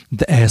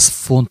 De ehhez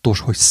fontos,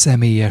 hogy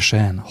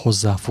személyesen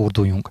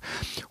hozzáforduljunk,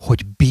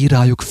 hogy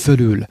bíráljuk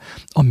fölül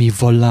a mi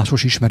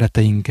vallásos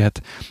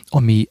ismereteinket, a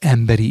mi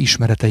emberi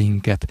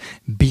ismereteinket,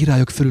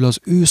 bíráljuk fölül az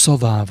ő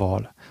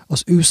szavával,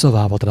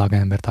 drága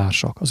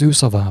embertársak, az ő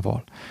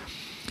szavával.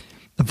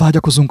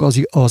 Vágyakozunk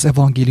az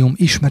evangélium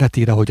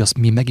ismeretére, hogy azt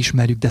mi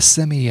megismerjük, de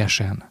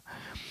személyesen.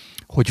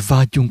 Hogy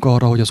vágyjunk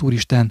arra, hogy az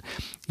Úristen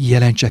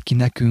jelentse ki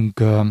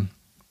nekünk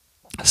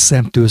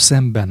szemtől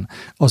szemben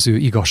az ő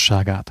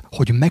igazságát,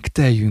 hogy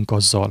megteljünk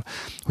azzal,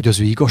 hogy az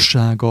ő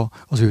igazsága,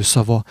 az ő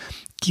szava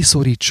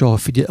kiszorítsa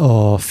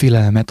a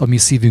félelmet a mi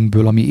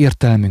szívünkből, a mi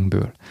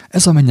értelmünkből.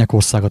 Ez a mennyek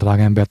országa,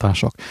 drága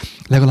embertársak,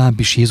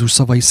 legalábbis Jézus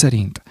szavai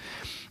szerint.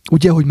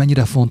 Ugye, hogy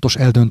mennyire fontos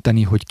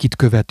eldönteni, hogy kit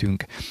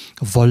követünk.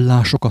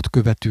 Vallásokat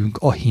követünk,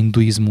 a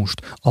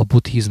hinduizmust, a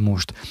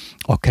buddhizmust,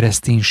 a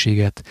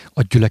kereszténységet,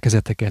 a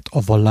gyülekezeteket,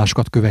 a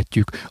vallásokat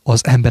követjük,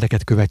 az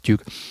embereket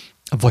követjük.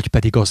 vagy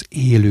pedig az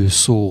élő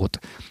szót.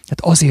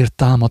 Hát azért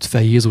támad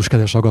fel Jézus,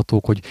 kedves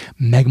hallgatók, hogy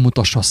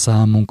megmutassa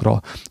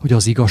számunkra, hogy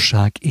az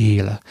igazság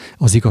él,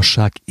 az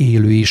igazság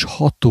élő és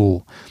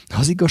ható,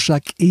 az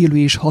igazság élő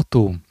és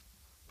ható,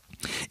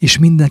 és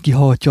mindenki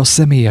hallhatja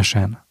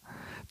személyesen.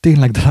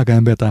 Tényleg, drága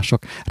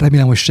embertársak,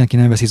 remélem, hogy senki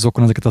nem veszi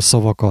zokon ezeket a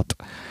szavakat.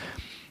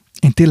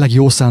 Én tényleg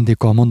jó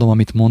szándékkal mondom,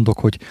 amit mondok,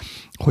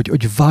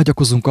 hogy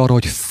vágyakozunk arra,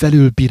 hogy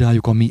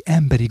felülbíráljuk a mi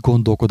emberi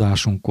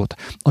gondolkodásunkat,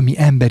 a mi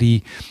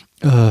emberi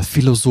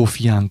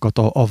filozófiánkat,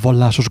 a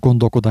vallásos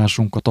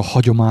gondolkodásunkat, a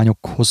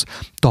hagyományokhoz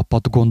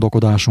tapadt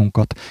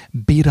gondolkodásunkat,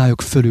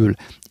 bíráljuk fölül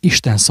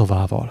Isten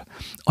szavával,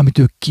 amit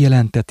ő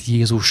kijelentett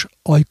Jézus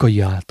ajkai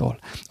által,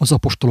 az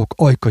apostolok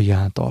ajkai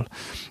által,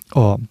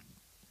 a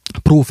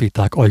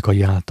próféták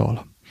ajkai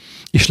által.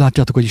 És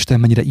látjátok, hogy Isten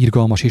mennyire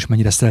irgalmas és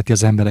mennyire szereti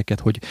az embereket,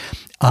 hogy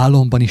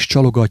álomban is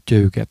csalogatja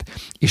őket,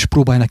 és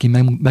próbálja neki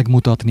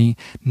megmutatni,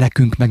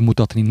 nekünk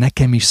megmutatni,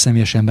 nekem is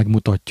személyesen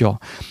megmutatja,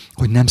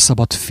 hogy nem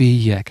szabad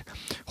féljek,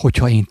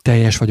 hogyha én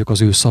teljes vagyok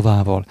az ő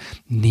szavával.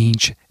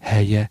 Nincs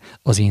helye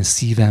az én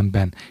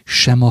szívemben,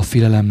 sem a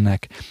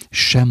félelemnek,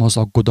 sem az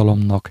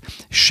aggodalomnak,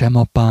 sem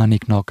a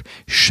pániknak,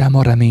 sem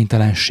a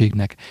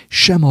reménytelenségnek,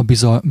 sem a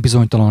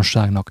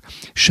bizonytalanságnak,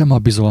 sem a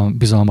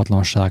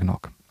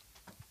bizalmatlanságnak.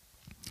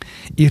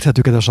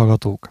 Érthető, kedves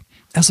hallgatók?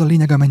 Ez a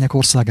lényeg a mennyek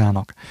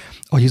országának.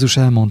 A Jézus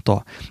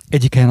elmondta,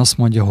 egyik helyen azt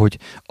mondja, hogy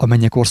a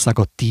mennyek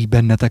országa ti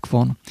bennetek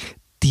van,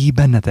 ti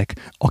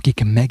bennetek,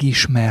 akik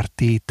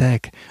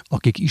megismertétek,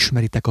 akik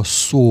ismeritek a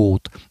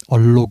szót, a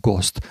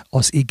logoszt,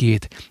 az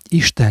igét,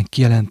 Isten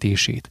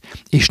kijelentését,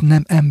 és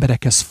nem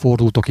emberekhez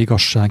fordultok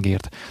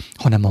igazságért,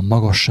 hanem a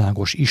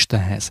magasságos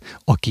Istenhez,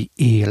 aki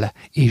él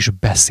és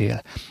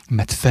beszél,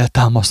 mert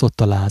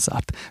feltámasztotta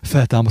Lázárt,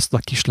 feltámasztotta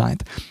a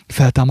kislányt,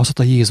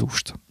 feltámasztotta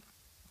Jézust.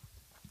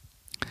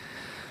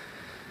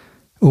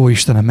 Ó,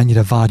 Istenem,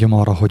 mennyire vágyom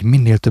arra, hogy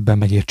minél többen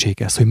megértsék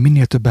ezt, hogy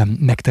minél többen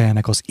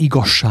megteljenek az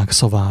igazság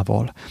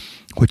szavával,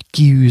 hogy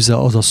kiűzze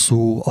az a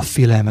szó a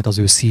félelmet az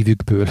ő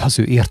szívükből, az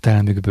ő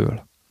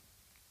értelmükből.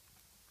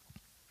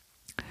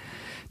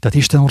 Tehát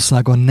Isten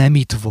országa nem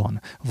itt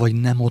van, vagy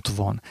nem ott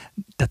van.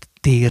 Tehát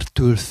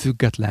tértől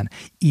független,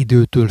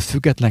 időtől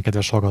független,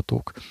 kedves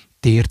hallgatók.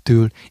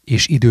 Tértől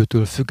és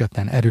időtől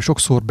független. Erről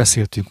sokszor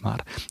beszéltünk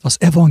már. Az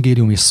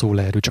evangélium is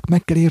szól erről, csak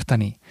meg kell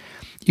érteni.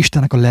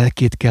 Istennek a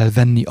lelkét kell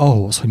venni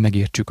ahhoz, hogy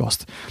megértsük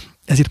azt.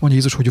 Ezért mondja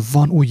Jézus, hogy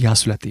van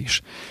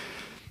újjászületés.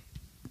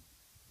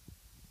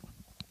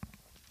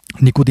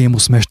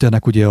 Nikodémusz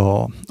mesternek, ugye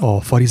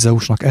a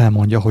farizeusnak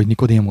elmondja, hogy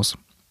Nikodémusz,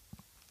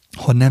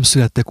 ha nem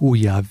születtek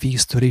újjá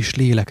víztől és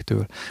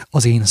lélektől,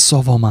 az én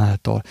szavam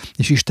által,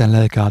 és Isten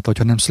lelke által,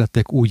 ha nem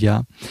születtek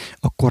újjá,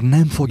 akkor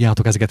nem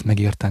fogjátok ezeket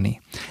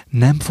megérteni.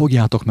 Nem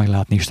fogjátok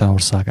meglátni Isten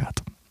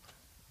országát.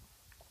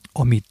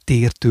 Ami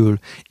tértől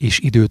és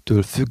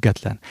időtől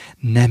független.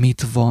 Nem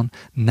itt van,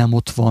 nem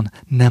ott van,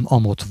 nem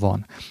amott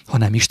van,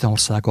 hanem Isten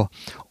országa,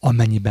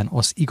 amennyiben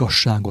az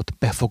igazságot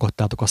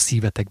befogadtátok a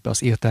szívetekbe,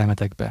 az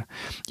értelmetekbe,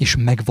 és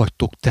meg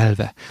vagytok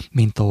telve,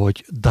 mint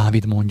ahogy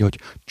Dávid mondja, hogy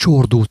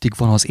csordultig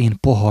van az én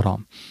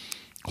poharam.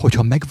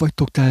 Hogyha meg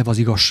vagytok telve az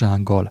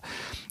igazsággal,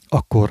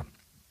 akkor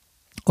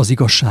az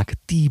igazság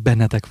ti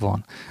bennetek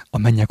van, a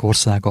mennyek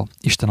országa,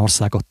 Isten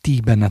országa ti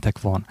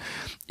bennetek van.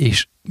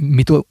 És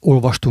mit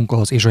olvastunk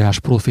az Ézsaiás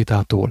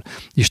profétától,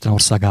 Isten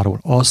országáról?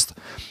 Azt,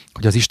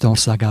 hogy az Isten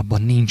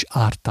országában nincs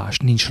ártás,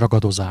 nincs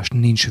ragadozás,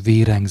 nincs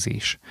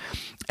vérengzés.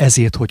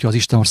 Ezért, hogyha az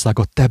Isten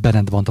országa te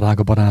benned van,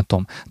 drága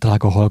barátom,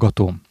 drága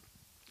hallgatóm,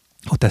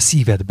 a te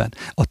szívedben,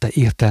 a te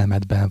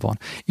értelmedben van,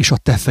 és a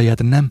te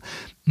fejed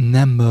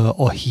nem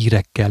a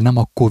hírekkel, nem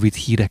a Covid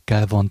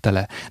hírekkel van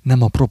tele,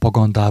 nem a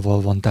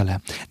propagandával van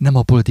tele, nem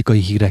a politikai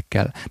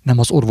hírekkel, nem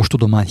az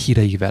orvostudomány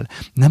híreivel,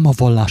 nem a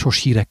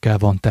vallásos hírekkel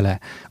van tele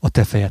a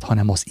te fejed,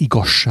 hanem az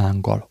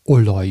igazsággal,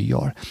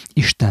 olajjal,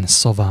 Isten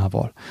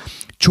szavával.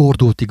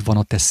 Csordultig van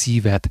a te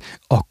szíved,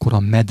 akkor a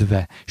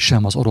medve,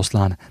 sem az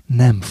oroszlán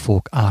nem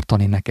fog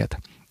ártani neked.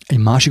 Egy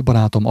másik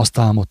barátom azt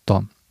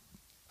álmodta,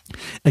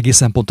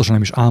 egészen pontosan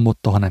nem is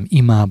álmodta, hanem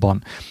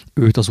imában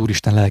őt az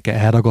Úristen lelke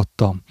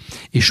elragadta,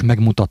 és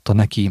megmutatta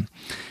neki,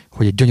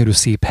 hogy egy gyönyörű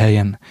szép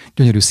helyen,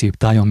 gyönyörű szép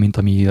tájon, mint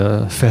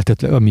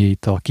ami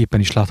itt a képen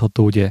is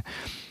látható, ugye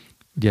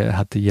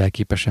hát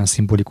jelképesen,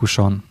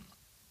 szimbolikusan,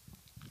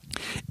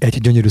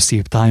 egy gyönyörű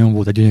szép tájon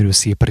volt, egy gyönyörű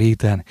szép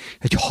réten,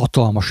 egy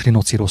hatalmas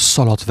rinocérosz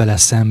szaladt vele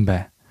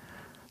szembe.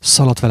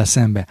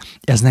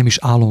 Ez nem is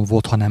álom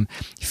volt, hanem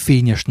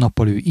fényes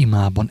nappal ő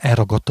imában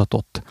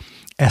elragadtatott.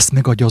 Ezt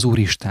megadja az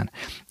Úristen.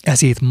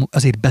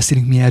 Ezért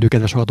beszélünk mi erről,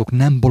 kedves hallgatók,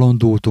 nem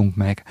bolondultunk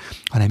meg,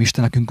 hanem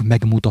Isten nekünk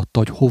megmutatta,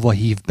 hogy hova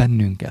hív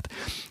bennünket.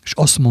 És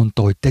azt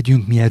mondta, hogy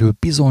tegyünk mi erről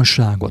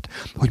bizonságot,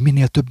 hogy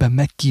minél többen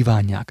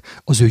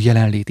megkívánják az ő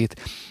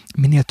jelenlétét,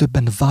 minél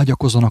többen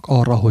vágyakozzanak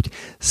arra, hogy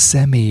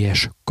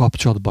személyes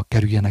kapcsolatba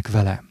kerüljenek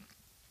vele,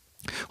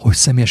 hogy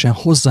személyesen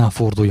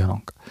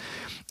hozzáforduljanak.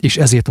 És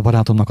ezért a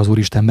barátomnak az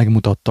Úristen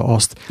megmutatta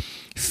azt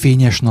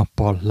fényes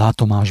nappal,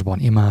 látomásban,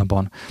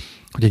 imában,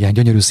 hogy egy ilyen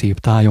gyönyörű szép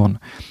tájon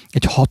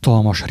egy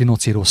hatalmas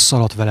rinocérosz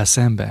szaladt vele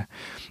szembe,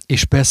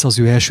 és persze az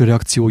ő első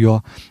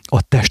reakciója,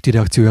 a testi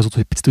reakciója az volt,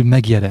 hogy picit úgy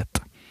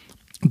megijedt.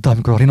 De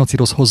amikor a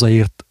rinocérosz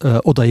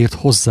odaért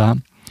hozzá,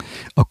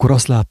 akkor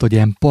azt látta, hogy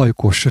ilyen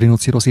pajkos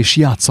rinocérosz, és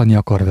játszani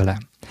akar vele.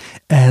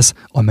 Ez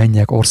a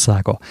mennyek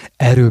országa.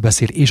 Erről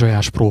beszél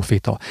Ézsaiás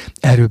próféta.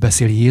 Erről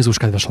beszél Jézus,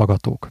 kedves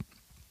hallgatók.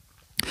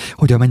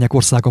 Hogy a mennyek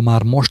országa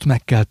már most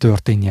meg kell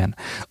történjen.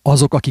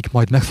 Azok, akik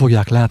majd meg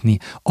fogják látni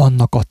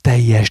annak a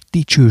teljes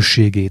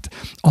dicsőségét,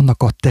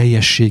 annak a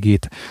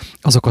teljességét,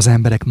 azok az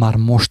emberek már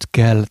most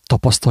kell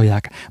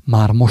tapasztalják,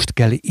 már most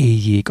kell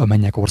éljék a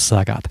mennyek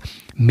országát.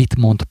 Mit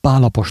mond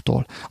Pál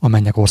apostol a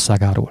mennyek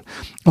országáról?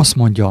 Azt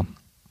mondja,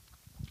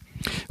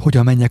 hogy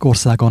a mennyek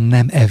országa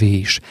nem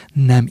evés,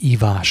 nem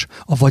ivás,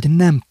 vagy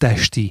nem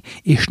testi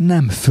és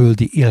nem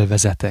földi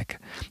élvezetek.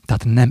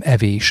 Tehát nem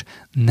evés,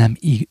 nem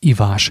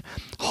ivás,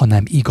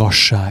 hanem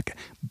igazság,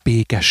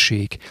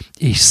 békesség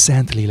és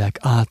Szentlélek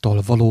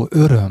által való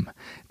öröm.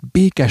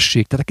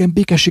 Békesség, tehát nekem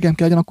békességem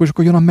kell legyen akkor, és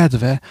akkor jön a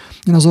medve,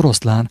 jön az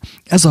oroszlán.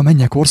 Ez a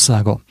mennyek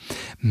országa,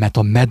 mert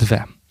a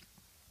medve,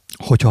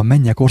 hogyha a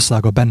mennyek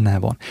országa benne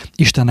van,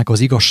 Istennek az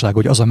igazság,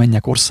 hogy az a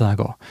mennyek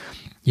országa.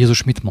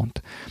 Jézus mit mond?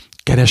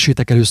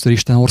 Keressétek először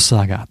Isten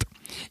országát,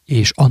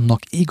 és annak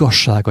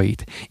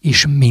igazságait,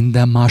 és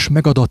minden más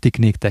megadatik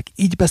néktek.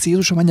 Így beszél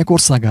Jézus a mennyek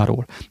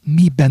országáról.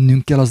 Mi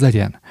bennünk kell az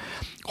legyen?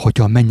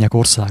 Hogyha a mennyek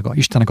országa,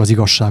 Istennek az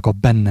igazsága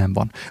bennem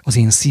van, az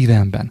én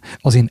szívemben,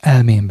 az én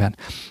elmémben,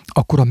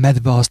 akkor a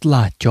medve azt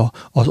látja,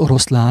 az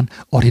oroszlán,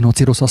 a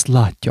rinocérosz azt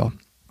látja,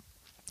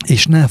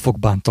 és nem fog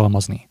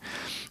bántalmazni.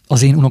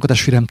 Az én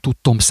unokatestvérem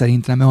tudtom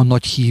szerint nem olyan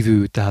nagy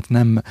hívő, tehát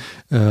nem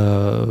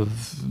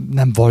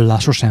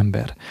vallásos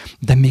ember,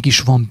 de mégis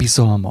van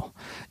bizalma.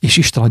 És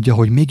Isten adja,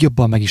 hogy még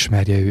jobban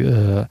megismerje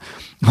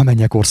a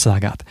mennyek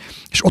országát.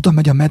 És oda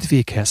megy a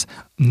medvékhez,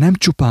 nem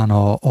csupán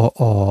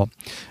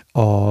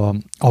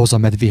ahhoz a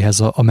medvéhez,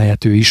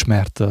 amelyet ő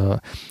ismert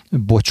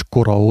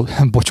bocskora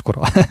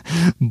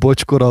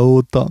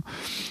óta,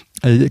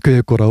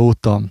 kölykora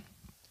óta,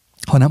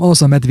 hanem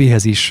az a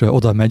medvéhez is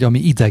oda megy, ami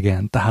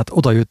idegen, tehát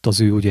oda jött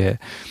az ő ugye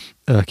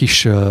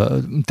kis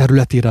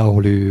területére,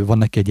 ahol van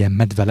neki egy ilyen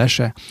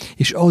medvelese,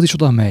 és ahhoz is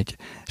oda megy,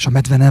 és a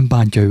medve nem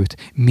bántja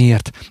őt.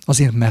 Miért?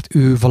 Azért, mert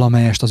ő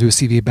valamelyest az ő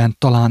szívében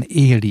talán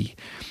éli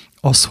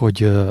az,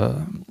 hogy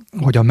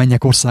a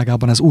mennyek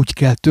országában ez úgy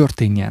kell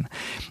történjen.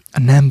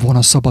 Nem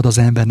volna szabad az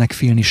embernek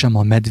félni sem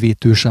a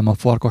medvétől, sem a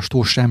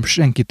farkastól, sem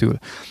senkitől,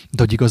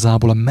 de hogy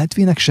igazából a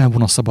medvének sem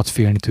volna szabad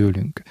félni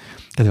tőlünk.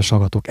 Kedves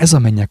hallgatók, ez a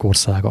mennyek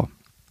országa.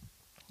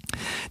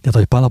 Tehát,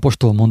 ahogy Pál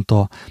apostol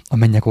mondta, a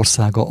mennyek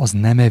országa az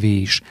nem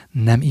evés,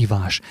 nem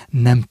ivás,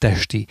 nem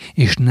testi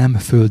és nem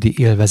földi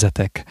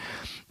élvezetek,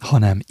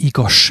 hanem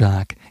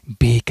igazság,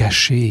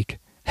 békesség.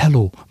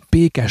 Hello,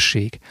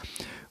 békesség.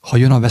 Ha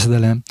jön a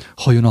veszedelem,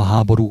 ha jön a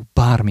háború,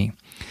 bármi.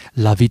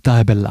 La vita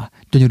è bella,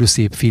 gyönyörű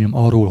szép film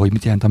arról, hogy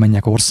mit jelent a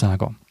mennyek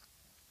országa.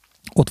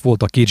 Ott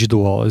volt a két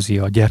zsidó,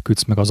 a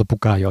gyerkőc meg az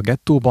apukája a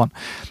gettóban,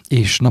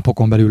 és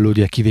napokon belül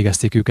ugye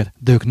kivégezték őket,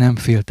 de ők nem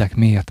féltek.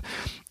 Miért?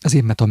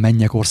 Azért, mert a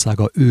mennyek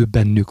országa ő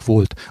bennük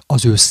volt,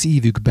 az ő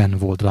szívükben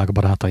volt, drága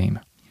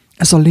barátaim.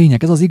 Ez a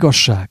lényeg, ez az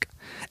igazság.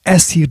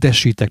 Ezt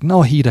hirdessétek, ne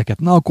a híreket,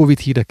 ne a Covid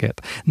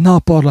híreket, ne a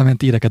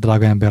parlament híreket,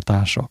 drága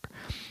embertársak.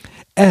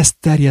 Ezt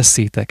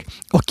terjesszétek.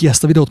 Aki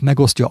ezt a videót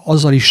megosztja,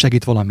 azzal is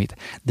segít valamit.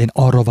 De én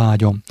arra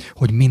vágyom,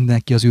 hogy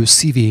mindenki az ő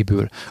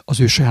szívéből, az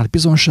ő saját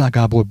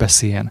bizonságából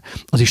beszéljen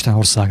az Isten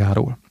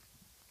országáról.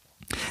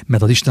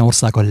 Mert az Isten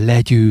országa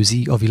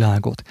legyőzi a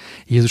világot.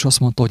 Jézus azt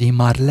mondta, hogy én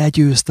már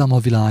legyőztem a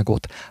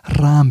világot.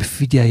 Rám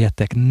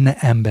figyeljetek, ne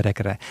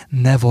emberekre,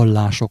 ne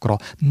vallásokra,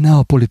 ne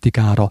a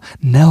politikára,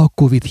 ne a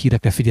Covid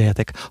hírekre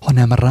figyeljetek,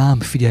 hanem rám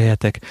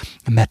figyeljetek,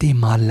 mert én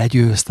már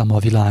legyőztem a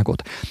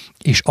világot.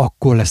 És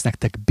akkor lesz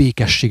nektek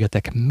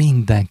békességetek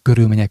minden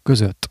körülmények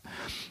között.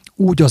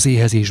 Úgy az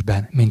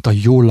éhezésben, mint a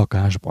jól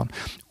lakásban,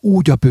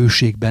 úgy a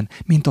bőségben,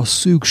 mint a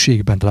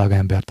szűkségben, drága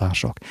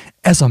embertársak.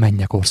 Ez a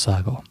mennyek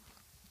országa.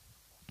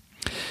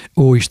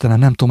 Ó Istenem,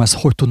 nem tudom, ezt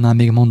hogy tudnám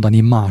még mondani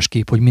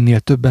másképp, hogy minél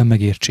többen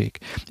megértsék,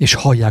 és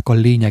hallják a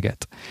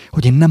lényeget.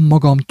 Hogy én nem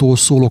magamtól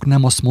szólok,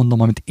 nem azt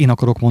mondom, amit én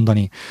akarok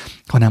mondani,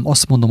 hanem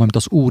azt mondom, amit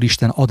az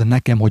Úristen ad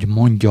nekem, hogy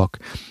mondjak,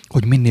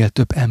 hogy minél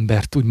több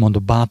embert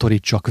úgymond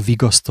bátorítsak,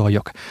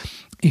 vigasztaljak,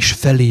 és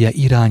feléje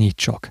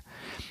irányítsak.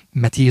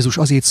 Mert Jézus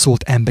azért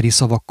szólt emberi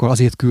szavakkal,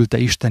 azért küldte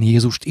Isten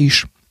Jézust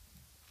is,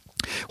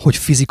 hogy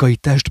fizikai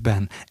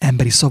testben,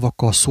 emberi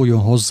szavakkal szóljon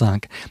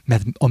hozzánk,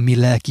 mert a mi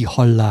lelki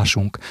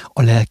hallásunk,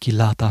 a lelki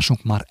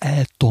látásunk már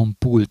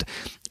eltompult.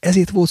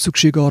 Ezért volt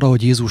szükség arra,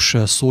 hogy Jézus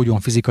szóljon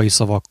fizikai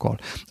szavakkal.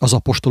 Az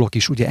apostolok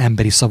is ugye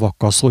emberi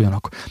szavakkal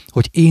szóljanak,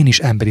 hogy én is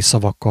emberi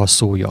szavakkal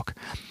szóljak.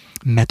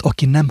 Mert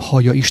aki nem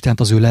hallja Istent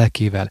az ő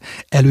lelkével,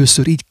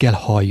 először így kell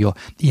hallja,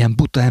 ilyen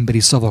buta emberi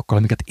szavakkal,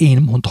 amiket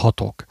én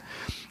mondhatok.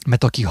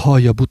 Mert aki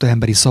hallja buta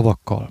emberi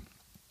szavakkal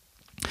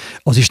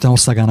az Isten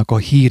országának a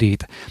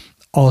hírét,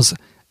 az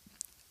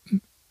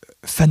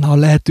fennáll a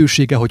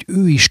lehetősége, hogy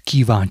ő is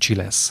kíváncsi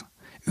lesz.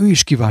 Ő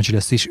is kíváncsi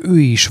lesz, és ő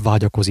is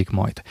vágyakozik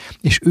majd.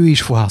 És ő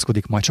is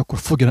fohászkodik majd, és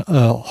akkor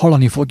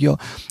hallani fogja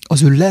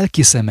az ő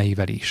lelki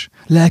szemeivel is,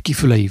 lelki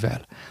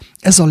füleivel.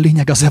 Ez a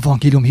lényeg az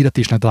evangélium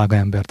hirdetésnek, drága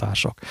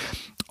embertársak.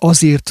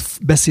 Azért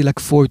beszélek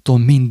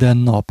folyton minden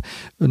nap,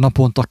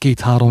 naponta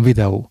 2-3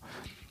 videó.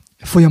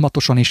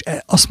 Folyamatosan, és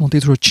azt mondta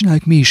Jézus, hogy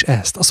csináljuk mi is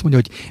ezt. Azt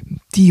mondja, hogy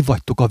ti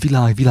vagytok a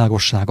világ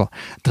világossága,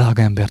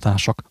 drága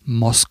embertársak.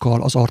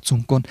 Maszkkal az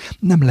arcunkon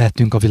nem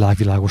lehetünk a világ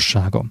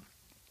világossága.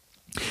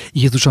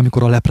 Jézus,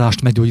 amikor a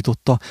leprást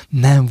meggyógyította,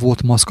 nem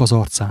volt maszk az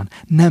arcán,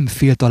 nem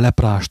félt a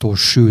leprástól,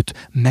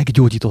 sőt,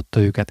 meggyógyította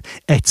őket.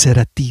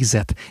 Egyszerre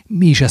 10.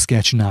 Mi is ezt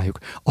kell csináljuk.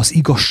 Az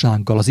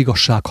igazsággal, az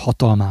igazság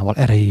hatalmával,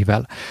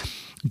 erejével.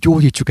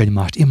 Gyógyítsuk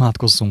egymást,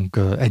 imádkozzunk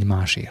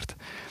egymásért.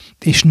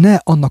 És ne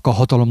annak a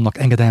hatalomnak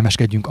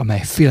engedelmeskedjünk,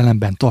 amely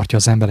félelemben tartja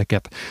az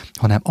embereket,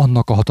 hanem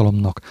annak a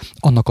hatalomnak,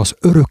 annak az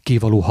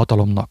örökkévaló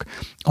hatalomnak,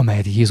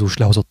 amelyet Jézus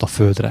lehozott a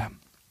földre.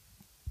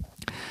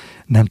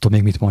 Nem tudom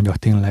még mit mondjak,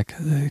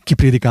 tényleg.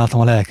 Kiprédikáltam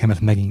a lelkemet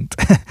megint.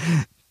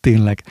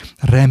 Tényleg.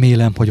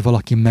 Remélem, hogy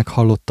valaki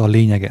meghallotta a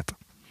lényeget.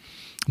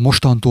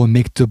 Mostantól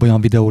még több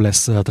olyan videó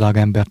lesz, drága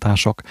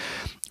embertársak,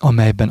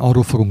 amelyben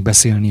arról fogunk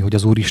beszélni, hogy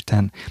az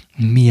Úristen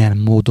milyen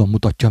módon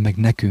mutatja meg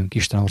nekünk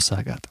Isten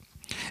országát.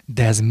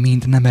 De ez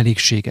mind nem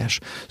elégséges.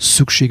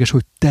 Szükséges,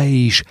 hogy te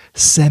is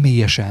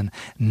személyesen,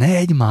 ne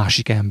egy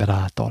másik ember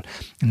által,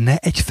 ne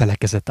egy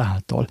felekezet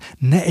által,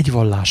 ne egy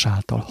vallás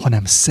által,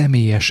 hanem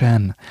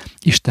személyesen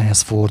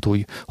Istenhez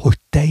fordulj, hogy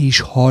te is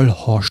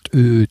hallhassd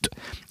őt.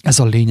 Ez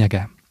a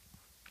lényege.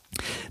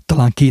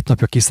 Talán 2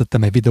 napja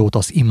készítettem egy videót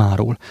az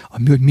imáról,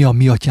 hogy mi a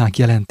mi atyánk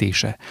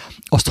jelentése.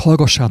 Azt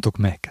hallgassátok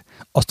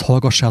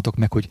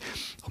meg, hogy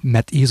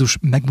mert Jézus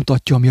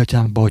megmutatja a mi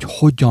atyánkba, hogy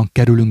hogyan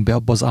kerülünk be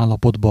abba az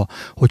állapotba,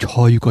 hogy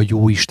halljuk a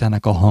jó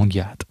Istennek a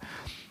hangját.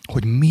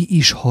 Hogy mi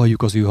is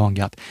halljuk az ő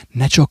hangját,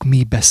 ne csak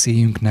mi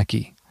beszéljünk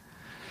neki.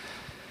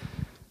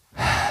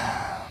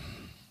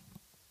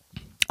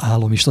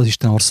 Álom Isten az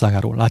Isten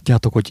országáról.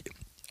 Látjátok, hogy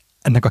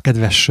ennek a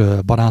kedves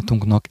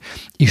barátunknak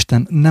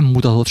Isten nem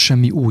mutatott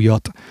semmi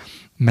újat,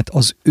 mert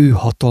az ő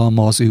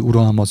hatalma, az ő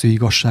uralma, az ő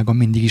igazsága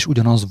mindig is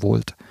ugyanaz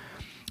volt.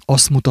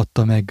 Azt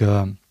mutatta meg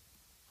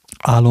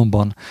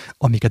álomban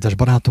a mi kedves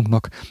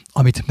barátunknak,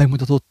 amit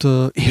megmutatott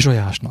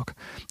Ézsaiásnak,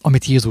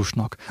 amit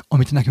Jézusnak,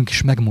 amit nekünk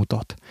is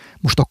megmutat.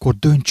 Most akkor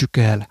döntsük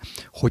el,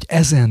 hogy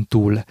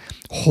ezentúl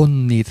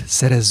honnét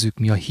szerezzük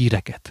mi a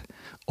híreket.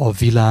 A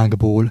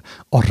világból,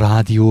 a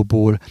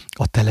rádióból,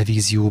 a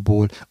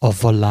televízióból, a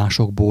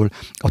vallásokból,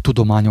 a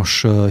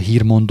tudományos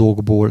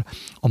hírmondókból,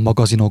 a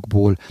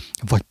magazinokból,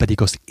 vagy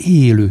pedig az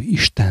élő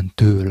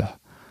Istentől.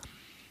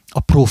 A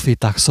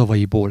proféták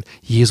szavaiból,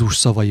 Jézus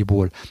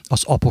szavaiból,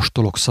 az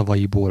apostolok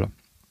szavaiból,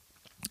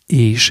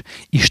 és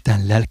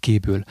Isten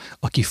lelkéből,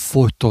 aki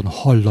folyton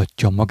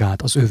hallatja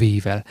magát az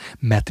övéivel,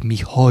 mert mi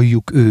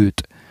halljuk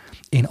őt.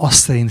 Én azt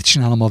szerint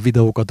csinálom a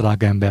videókat,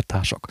 drága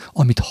embertársak,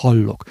 amit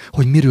hallok,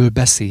 hogy miről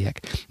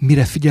beszéljek,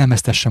 mire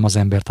figyelmeztessem az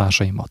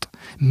embertársaimat,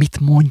 mit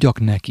mondjak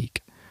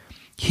nekik.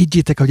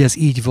 Higgyétek, hogy ez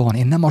így van,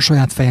 én nem a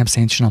saját fejem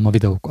szerint csinálom a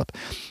videókat.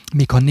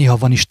 Még ha néha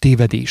van is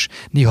tévedés,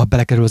 néha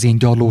belekerül az én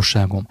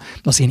gyarlóságom,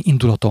 az én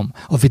indulatom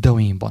a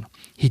videóimban.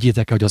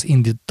 Higgyétek, hogy az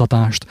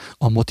indítatást,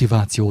 a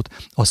motivációt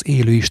az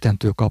élő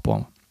Istentől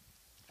kapom.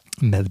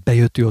 Mert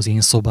bejött ő az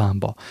én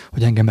szobámba,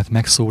 hogy engemet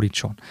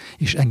megszólítson,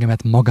 és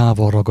engemet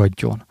magával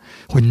ragadjon,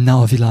 hogy ne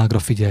a világra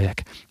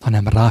figyeljek,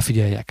 hanem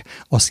ráfigyeljek,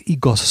 az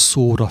igaz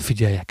szóra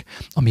figyeljek,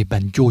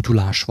 amiben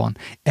gyógyulás van,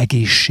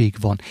 egészség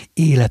van,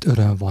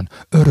 életöröm van,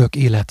 örök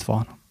élet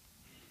van.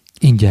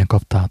 Ingyen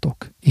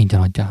kaptátok,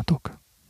 ingyen adjátok.